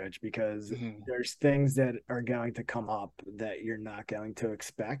get a coach, because Hmm. there's things that are going to come up that you're not going to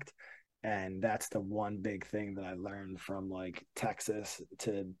expect. And that's the one big thing that I learned from like Texas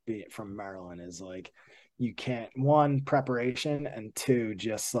to be from Maryland is like, you can't, one, preparation, and two,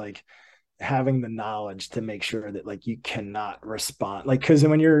 just like having the knowledge to make sure that like you cannot respond, like because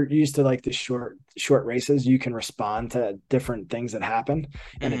when you're used to like the short races, you can respond to different things that happen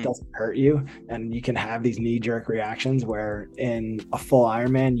and it Hmm. doesn't hurt you, and you can have these knee-jerk reactions, where in a full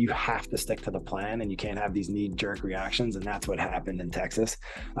Ironman you have to stick to the plan and you can't have these knee-jerk reactions. And that's what happened in Texas.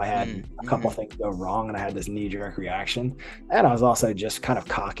 I had a couple Hmm. things go wrong and I had this knee-jerk reaction, and I was also just kind of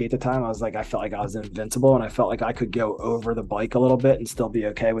cocky at the time. I was like, I felt like I was invincible and I felt like I could go over the bike a little bit and still be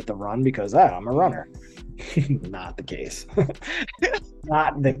okay with the run because I'm a Hmm. runner. Not the case.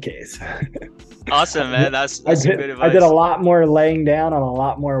 Not the case. Awesome, man. That's I that's some did good I did a advice. lot more laying down and a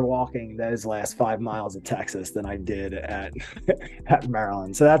lot more walking those last 5 miles of Texas than I did at at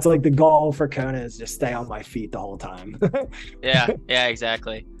Maryland. So that's like the goal for Kona, is just stay on my feet the whole time. Yeah, yeah,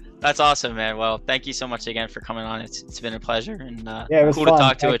 exactly. That's awesome, man. Well, thank you so much again for coming on. It's been a pleasure and Yeah, it was cool to fun.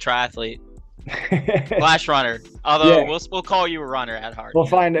 talk to a triathlete Thank slash runner. Although Yeah, we'll call you a runner at heart, we'll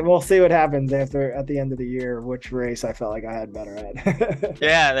you know. find it. We'll see what happens after at the end of the year, which race I felt like I had better at.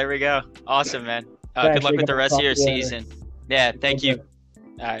 Yeah, there we go. Awesome, man. Good Thanks, luck with Jacob. the I'll rest of talk your to you later. season. Yeah, thank you. Okay.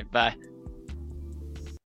 All right, bye.